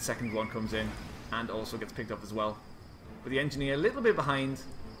 And the second one comes in and also gets picked up as well. But the engineer a little bit behind.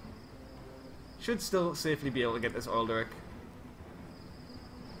 Should still safely be able to get this Alderic.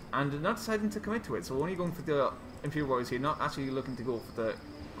 And not deciding to commit to it. So only going for the Imperial Warriors here. Not actually looking to go for the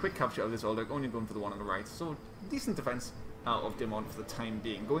quick capture of this Alderic. Only going for the one on the right. So decent defense out of Dimon for the time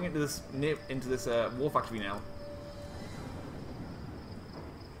being. Going into this war factory now.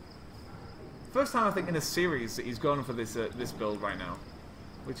 First time I think in a series that he's gone for this this build right now.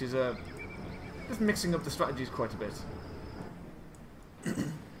 Which is just mixing up the strategies quite a bit.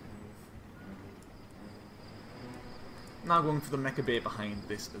 Now going for the mecha bait behind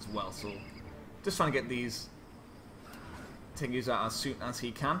this as well, so just trying to get these Tengus out as soon as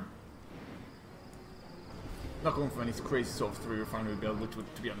he can. Not going for any crazy sort of 3 refinery build, which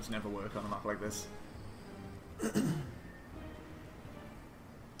would, to be honest, never work on a map like this.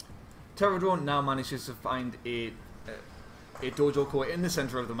 Terradrone now manages to find a dojo core in the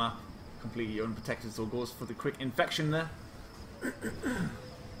center of the map, completely unprotected, so goes for the quick infection there.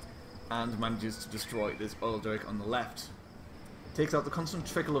 And manages to destroy this Alderic on the left. Takes out the constant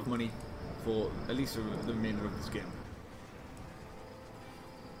trickle of money for at least the remainder of this game.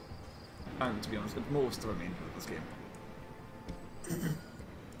 And to be honest, at most the remainder of this game.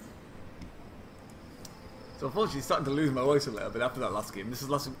 So unfortunately starting to lose my voice a little bit after that last game. This has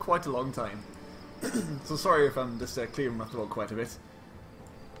lasted quite a long time. So sorry if I'm just clearing my throat quite a bit.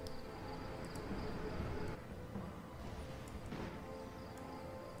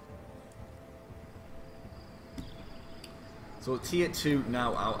 So tier 2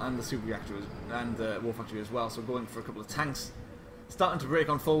 now out, and the super reactor and the war factory as well. So going for a couple of tanks, starting to break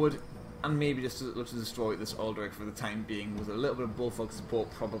on forward, and maybe just to look to destroy this Aldrich for the time being with a little bit of bullfrog support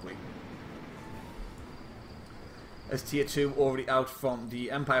probably. As tier 2 already out from the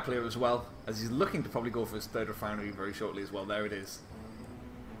Empire player as well, as he's looking to probably go for his third refinery very shortly as well. There it is.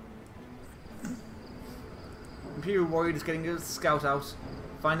 Imperial Warrior just getting a scout out,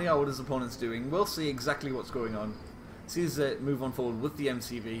 finding out what his opponent's doing. We'll see exactly what's going on. Sees it move on forward with the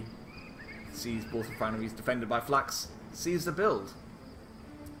MCV. Sees both refineries defended by Flax. Sees the build.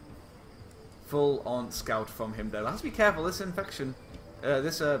 Full on scout from him there. Has to be careful. This infection,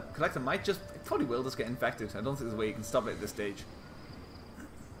 this collector might just, it probably will just get infected. I don't think there's a way you can stop it at this stage.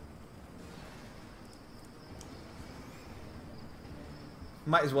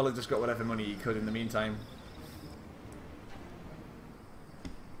 Might as well have just got whatever money he could in the meantime.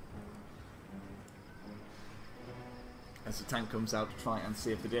 As the tank comes out to try and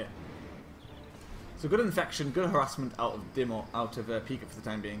save the day. So good infection, good harassment out of Dimon, out of Pika for the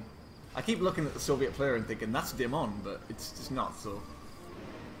time being. I keep looking at the Soviet player and thinking that's Dimon, but it's just not, so.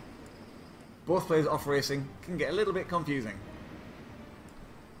 Both players off racing can get a little bit confusing.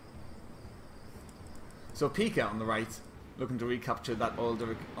 So Pika on the right, looking to recapture that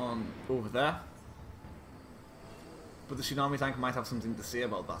Aldrich on over there. But the tsunami tank might have something to say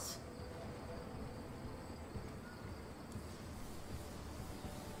about that.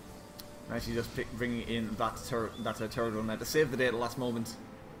 Actually just bringing in that turret on there to save the day at the last moment.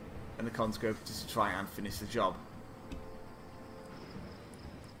 And the conscript just to try and finish the job.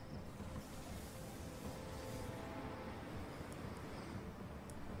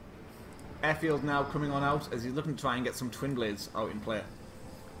 Airfield now coming on out as he's looking to try and get some twin blades out in play.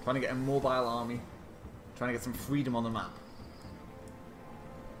 Trying to get a mobile army. Trying to get some freedom on the map.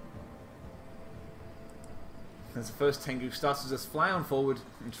 As the first Tengu starts to just fly on forward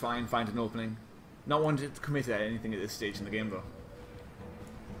and try and find an opening. Not wanting to commit to anything at this stage in the game though.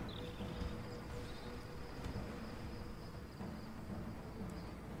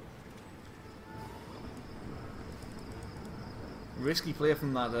 Risky play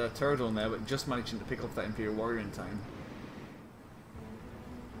from that turret on there, but just managing to pick up that Imperial Warrior in time.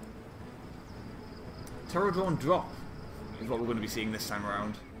 Turret drone drop is what we're going to be seeing this time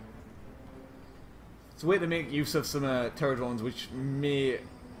around. It's a way to make use of some turret drones which may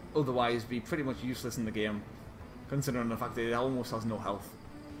otherwise be pretty much useless in the game, considering the fact that it almost has no health.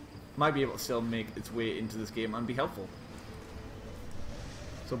 Might be able to still make its way into this game and be helpful.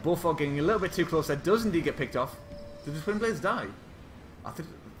 So Bullfrog getting a little bit too close there, does indeed get picked off. Did the Twin Blades die? I think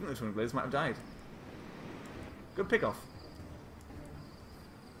the Twin Blades might have died. Good pick off.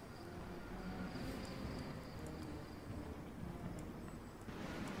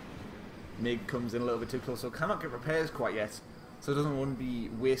 MiG comes in a little bit too close, so cannot get repairs quite yet, so it doesn't want to be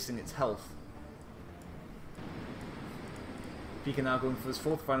wasting its health. Pika now going for his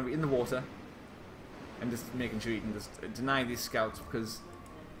fourth refinery in the water, and just making sure he can just deny these scouts, because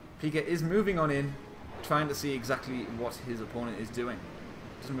Pika is moving on in, trying to see exactly what his opponent is doing.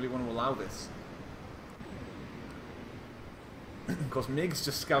 Doesn't really want to allow this. Of course, MiG's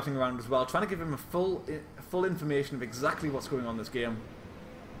just scouting around as well, trying to give him a full information of exactly what's going on in this game.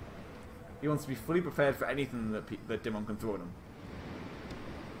 He wants to be fully prepared for anything that Dimon can throw at him.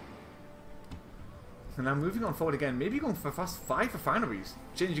 And now moving on forward again, maybe going for fast 5 refineries.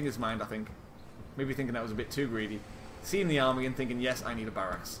 Changing his mind, I think. Maybe thinking that was a bit too greedy. Seeing the army and thinking, yes, I need a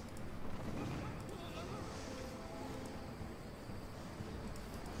barracks.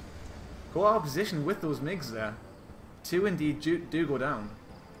 Go out of position with those MiGs there. 2 indeed do go down.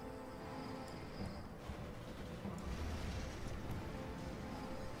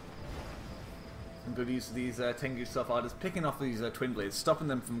 And good use of these Tengu stuff are just picking off these twin blades, stopping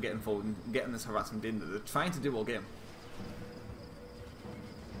them from getting forward and getting this harassment in that they're trying to do all game.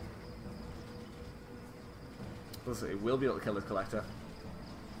 Plus, it will be able to kill this collector.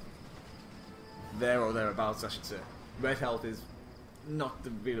 There or thereabouts, I should say. Red health is not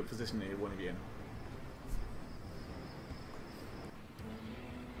the real position that you want to be in.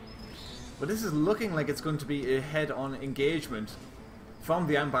 But this is looking like it's going to be a head-on engagement from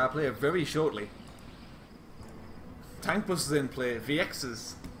the Empire player very shortly. Tank buses in play,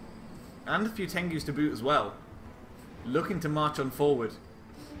 VXs, and a few Tengus to boot as well. Looking to march on forward.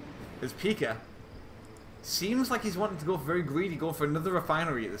 As Pika seems like he's wanting to go very greedy, go for another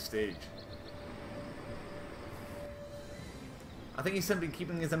refinery at this stage. I think he's simply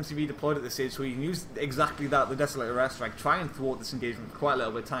keeping his MCV deployed at this stage so he can use exactly that, the Desolator airstrike, try and thwart this engagement for quite a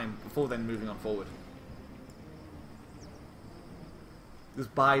little bit of time before then moving on forward.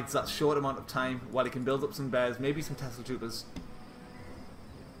 Just bides that short amount of time while he can build up some bears, maybe some Tesla troopers.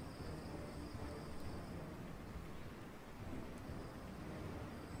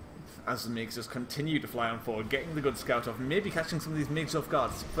 As the MiGs just continue to fly on forward, getting the good scout off, maybe catching some of these MiGs off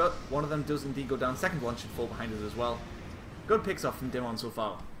guard. But one of them does indeed go down. Second one should fall behind it as well. Good picks off from Dimon so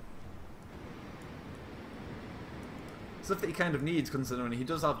far. Stuff that he kind of needs, considering he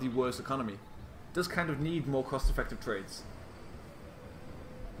does have the worst economy. Does kind of need more cost-effective trades.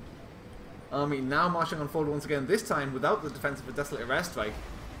 Army now marching on forward once again, this time without the defense of a Desolated Airstrike.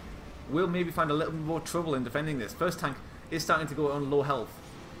 Will maybe find a little bit more trouble in defending this. First tank is starting to go on low health.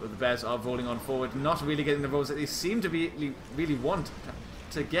 But the bears are rolling on forward, not really getting the rolls that they seem to really want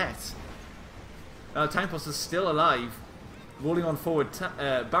to get. Tank Post is still alive, rolling on forward.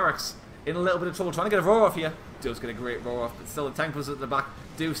 Barracks in a little bit of trouble, trying to get a roar off here. Does get a great roar off, but still the Tank Post at the back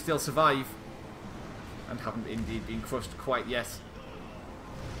do still survive. And haven't indeed been crushed quite yet.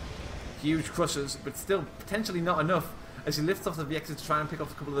 Huge crushes, but still potentially not enough as he lifts off the VXs to try and pick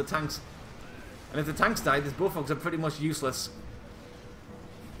off a couple of the tanks. And if the tanks die, these Bullfrogs are pretty much useless.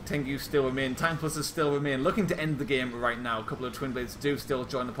 Tengu still remain, Tank Pluses still remain, looking to end the game right now. A couple of Twin Blades do still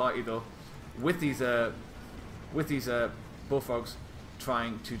join the party though, with these Bullfrogs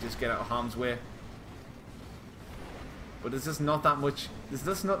trying to just get out of harm's way. But there's just not that much. There's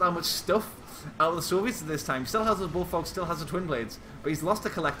just not that much stuff out of the Soviets at this time. Still has the Bullfrogs, still has the Twin Blades, but he's lost a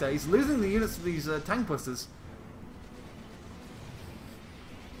Collector. He's losing the units to these Tank Busters.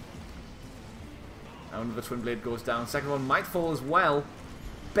 Now another Twin Blade goes down. Second one might fall as well.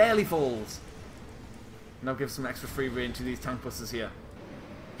 Barely falls. Now gives some extra free rein to these Tank Busters here.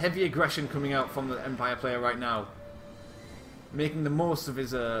 Heavy aggression coming out from the Empire player right now, making the most of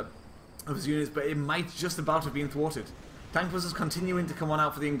his units, but it might just about have been thwarted. Tank Busters continuing to come on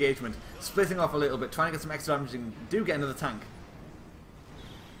out for the engagement, splitting off a little bit, trying to get some extra damage and do get another tank.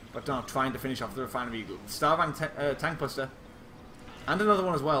 But not trying to finish off the refinery. Star Rank Tank Buster. And another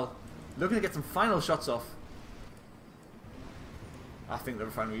one as well. Looking to get some final shots off. I think the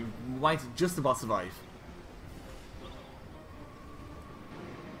refinery might just about survive.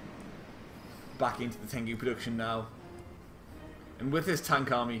 Back into the Tengu production now. And with his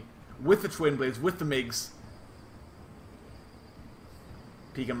tank army, with the Twin Blades, with the MiGs,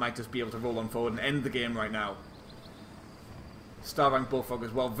 Pika might just be able to roll on forward and end the game right now. Star Rank Bullfrog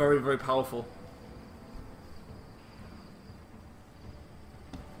as well, very, very powerful.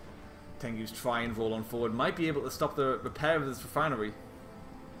 Tengu's try and roll on forward, might be able to stop the repair of this refinery.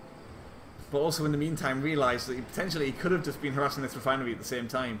 But also in the meantime realise that he could have just been harassing this refinery at the same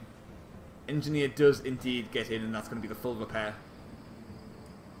time. Engineer does indeed get in, and that's going to be the full repair.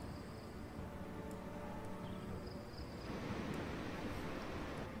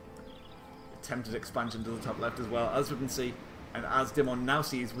 Attempted expansion to the top left as well, as we can see, and as Dimon now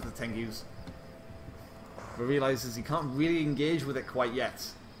sees with the Tengus. But realises he can't really engage with it quite yet.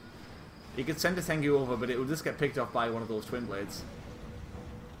 He could send a Tengu over, but it will just get picked off by one of those Twin Blades.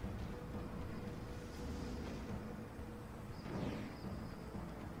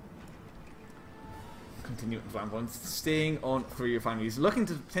 Continuing to ramp on, staying on 3 refineries, looking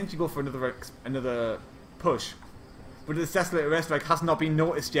to potentially go for another push. But this Desolated Airstrike has not been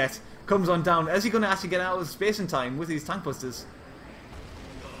noticed yet. Comes on down. Is he going to actually get out of space in time with these Tank Busters?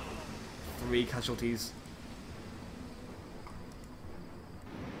 3 casualties.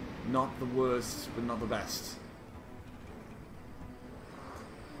 Not the worst, but not the best.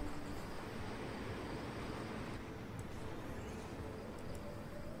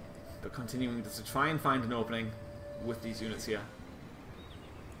 But continuing to try and find an opening with these units here.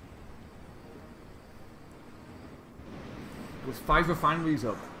 With 5 refineries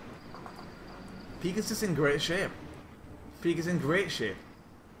up, Pika's just in great shape. Pika's in great shape.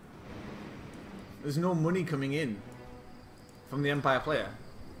 There's no money coming in from the Empire player.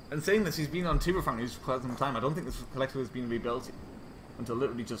 And saying this, he's been on 2 refineries for quite some time. I don't think this collector has been rebuilt until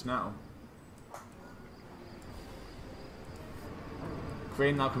literally just now.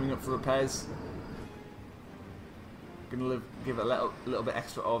 Crane now coming up for repairs. Gonna give it a little bit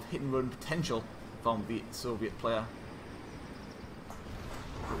extra of hit and run potential from the Soviet player.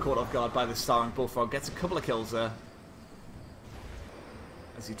 Caught off guard by the Star Rank Bullfrog, gets a couple of kills there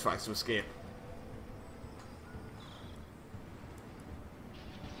as he tries to escape.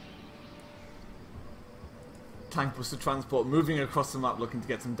 Tank Buster Transport moving across the map looking to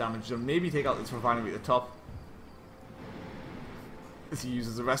get some damage done, maybe take out this refinery at the top as he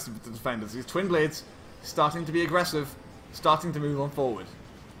uses the rest of the defenders. These Twin Blades starting to be aggressive, starting to move on forward.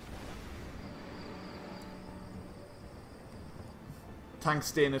 Tanks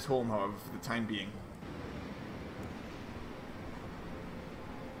staying at home, however, for the time being.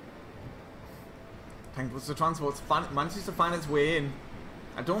 Tank Buster Transport manages to find its way in.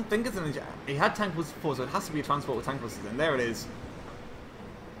 I don't think it's an... He had Tank Busters before, so it has to be a transport with Tank Busters, and there it is.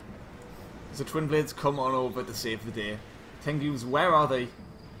 So Twin Blades come on over to save the day. Tengus, where are they?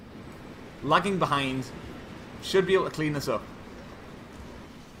 Lagging behind. Should be able to clean this up.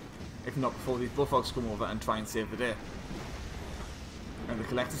 If not before these Bullfrogs come over and try and save the day. And the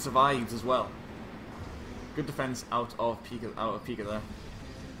Collector survives as well. Good defense out of Pika there.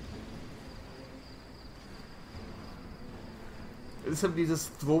 Simply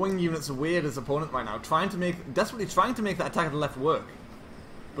just throwing units away at his opponent right now, desperately trying to make that attack at the left work,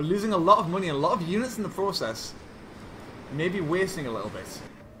 but losing a lot of money, a lot of units in the process, maybe wasting a little bit.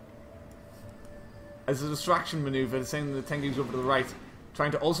 As a distraction maneuver, sending the Tengus over to the right,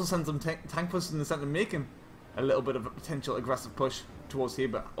 trying to also send some tank pushes in the centre, making a little bit of a potential aggressive push towards here,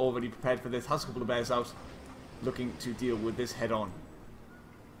 but already prepared for this, has a couple of bears out, looking to deal with this head on.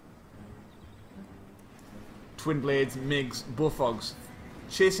 Twin Blades, MiGs, Bullfrogs,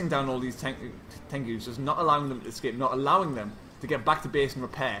 chasing down all these Tengus, just not allowing them to escape, not allowing them to get back to base and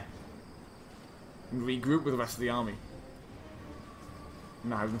repair, and regroup with the rest of the army.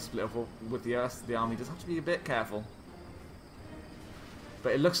 Now having to split up with the rest of the army, just have to be a bit careful.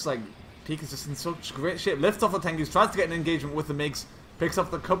 But it looks like Pika's just in such great shape. Lifts off the Tengus, tries to get an engagement with the MiGs, picks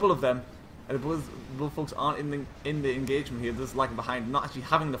off a couple of them, and the Bullfrogs aren't in the engagement here, they're just lagging behind, not actually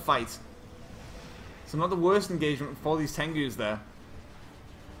having the fight. So not the worst engagement for these Tengus there.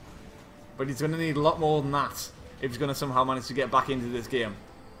 But he's going to need a lot more than that if he's going to somehow manage to get back into this game.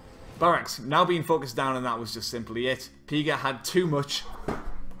 Barracks now being focused down, and that was just simply it. Pika had too much.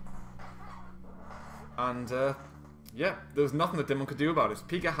 And yeah, there was nothing that Dimon could do about it.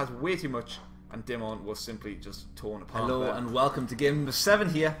 Pika has way too much, and Dimon was simply just torn apart. Hello there, and welcome to game number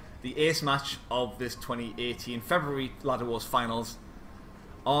 7 here. The ace match of this 2018 February Ladder Wars Finals.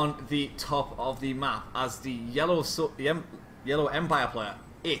 On the top of the map as the yellow Empire player,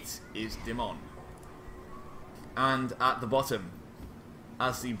 it is Dimon. And at the bottom,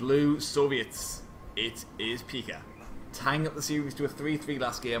 as the blue Soviets, it is Pika. Tying up the series to a 3-3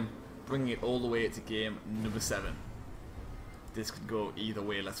 last game, bringing it all the way to game number 7. This could go either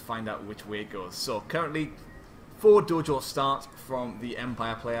way, let's find out which way it goes. So currently, 4 dojo start from the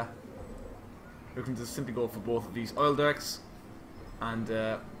Empire player. Looking to simply go for both of these oil derricks. And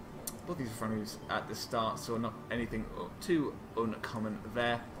both these refineries at the start, so not anything too uncommon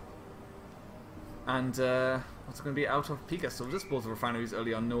there. And what's going to be out of Pika? So just both the refineries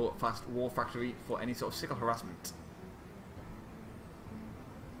early on, no fast war factory for any sort of sickle harassment.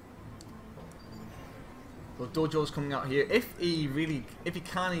 So dojo's coming out here. If he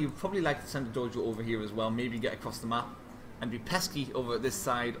can, he'd probably like to send a dojo over here as well. Maybe get across the map and be pesky over this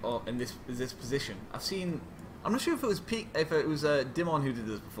side or in this position. I'm not sure if it was Dimon who did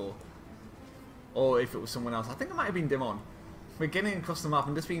this before, or if it was someone else. I think it might have been Dimon. We're getting across the map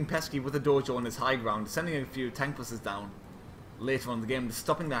and just being pesky with the dojo on this high ground, sending a few tank buses down later on in the game, just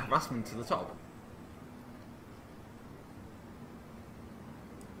stopping that harassment to the top.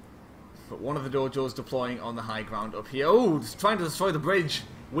 But one of the dojos deploying on the high ground up here. Oh, just trying to destroy the bridge.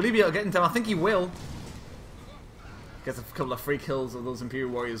 Will he be able to get in time? I think he will. Gets a couple of free kills of those Imperial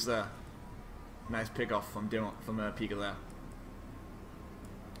Warriors there. Nice pick off from Pika there.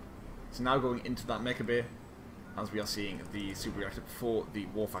 So now going into that Mecha Bay, as we are seeing the super reactor for the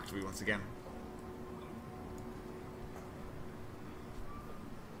War Factory once again.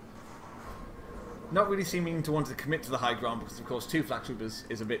 Not really seeming to want to commit to the high ground because of course 2 flak troopers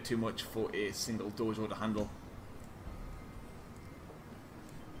is a bit too much for a single dojo to handle.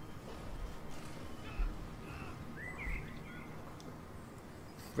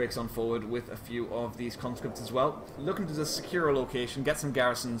 Breaks on forward with a few of these conscripts as well. Looking to just secure a location, get some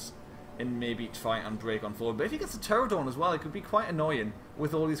garrisons, and maybe try and break on forward. But if he gets a Pterodon as well, it could be quite annoying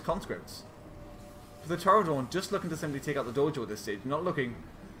with all these conscripts. For the Pterodon, just looking to simply take out the dojo at this stage, not looking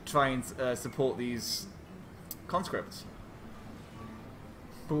to try and support these conscripts.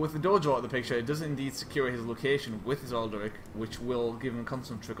 But with the dojo out of the picture, it does indeed secure his location with his Alderic, which will give him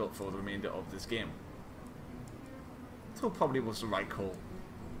constant trickle for the remainder of this game. So probably was the right call.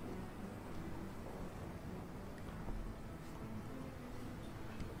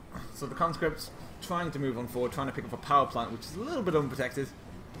 So the conscripts trying to move on forward, trying to pick up a power plant, which is a little bit unprotected,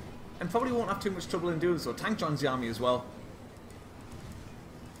 and probably won't have too much trouble in doing so. Tank joins the army as well,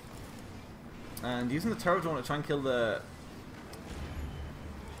 and using the Pterodon to try and kill the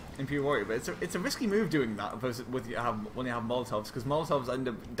Imperial Warrior. But it's a risky move doing that versus when you have Molotovs, because Molotovs end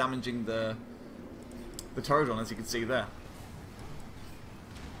up damaging the Pterodon, as you can see there.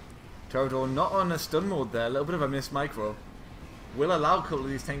 Pterodon not on a stun mode there, a little bit of a missed micro. will allow a couple of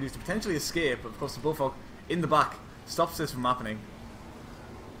these Tengus to potentially escape, but of course the Bullfrog in the back stops this from happening.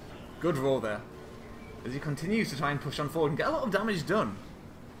 Good roll there. As he continues to try and push on forward and get a lot of damage done.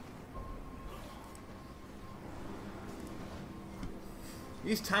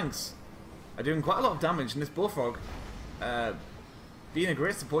 These tanks are doing quite a lot of damage, and this Bullfrog being a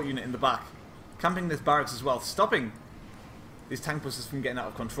great support unit in the back, camping this barracks as well, stopping these tank busters from getting out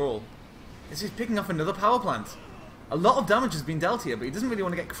of control. As he's picking off another power plant. A lot of damage has been dealt here, but he doesn't really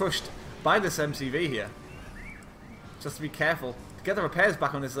want to get crushed by this MCV here. Just to be careful to get the repairs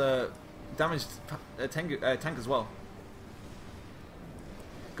back on his damaged tank as well.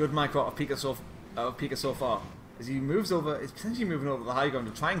 Good micro of Pika so far. As he moves over, he's potentially moving over the high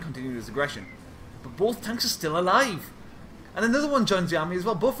ground to try and continue his aggression. But both tanks are still alive. And another one joins the army as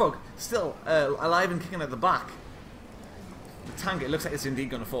well. Bullfrog still alive and kicking at the back. The tank, it looks like it's indeed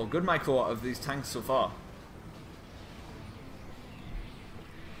going to fall. Good micro of these tanks so far.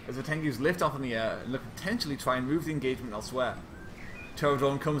 As the Tengus lift off in the air and look potentially try and move the engagement elsewhere. Turret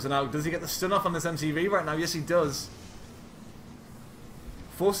drone comes in out. Does he get the stun off on this MCV right now? Yes, he does.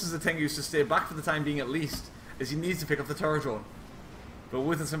 Forces the Tengus to stay back for the time being at least, as he needs to pick up the turret drone. But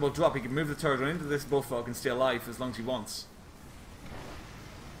with a simple drop, he can move the turret drone into this Bullfrog and stay alive for as long as he wants.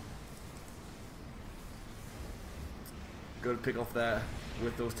 Good pick off there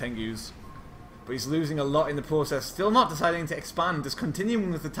with those Tengus. But he's losing a lot in the process. Still not deciding to expand, just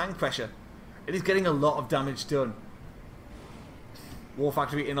continuing with the tank pressure. It is getting a lot of damage done. War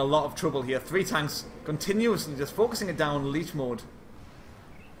Factory in a lot of trouble here. 3 tanks continuously just focusing it down, leech mode.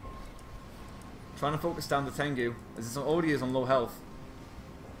 Trying to focus down the Tengu, as it already is on low health.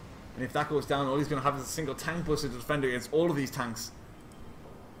 And if that goes down, all he's going to have is a single tank buster to defend against all of these tanks.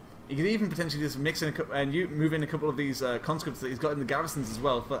 He could even potentially just mix in and move in a couple of these conscripts that he's got in the garrisons as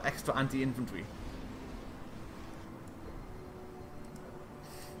well for extra anti-infantry.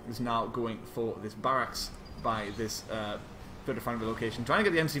 He's now going for this barracks by this third refinery location. Trying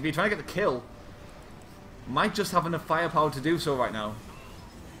to get the MCV, trying to get the kill. Might just have enough firepower to do so right now.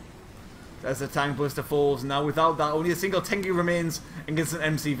 As the tank buster falls. Now without that, only a single Tengu remains against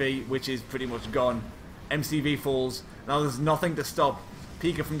an MCV, which is pretty much gone. MCV falls. Now there's nothing to stop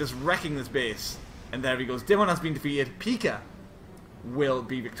Pika from just wrecking this base. And there he goes. Dimon has been defeated. Pika will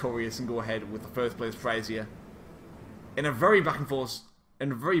be victorious and go ahead with the first place prize here. In a very back and forth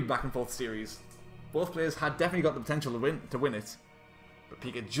series. Both players had definitely got the potential to win it. But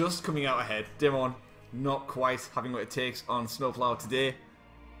Pika just coming out ahead. Dimon not quite having what it takes on Snowplow today.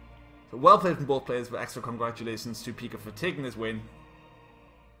 So well played from both players, but extra congratulations to Pika for taking this win.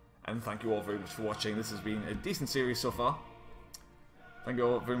 And thank you all very much for watching. This has been a decent series so far. Thank you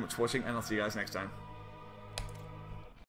all very much for watching, and I'll see you guys next time.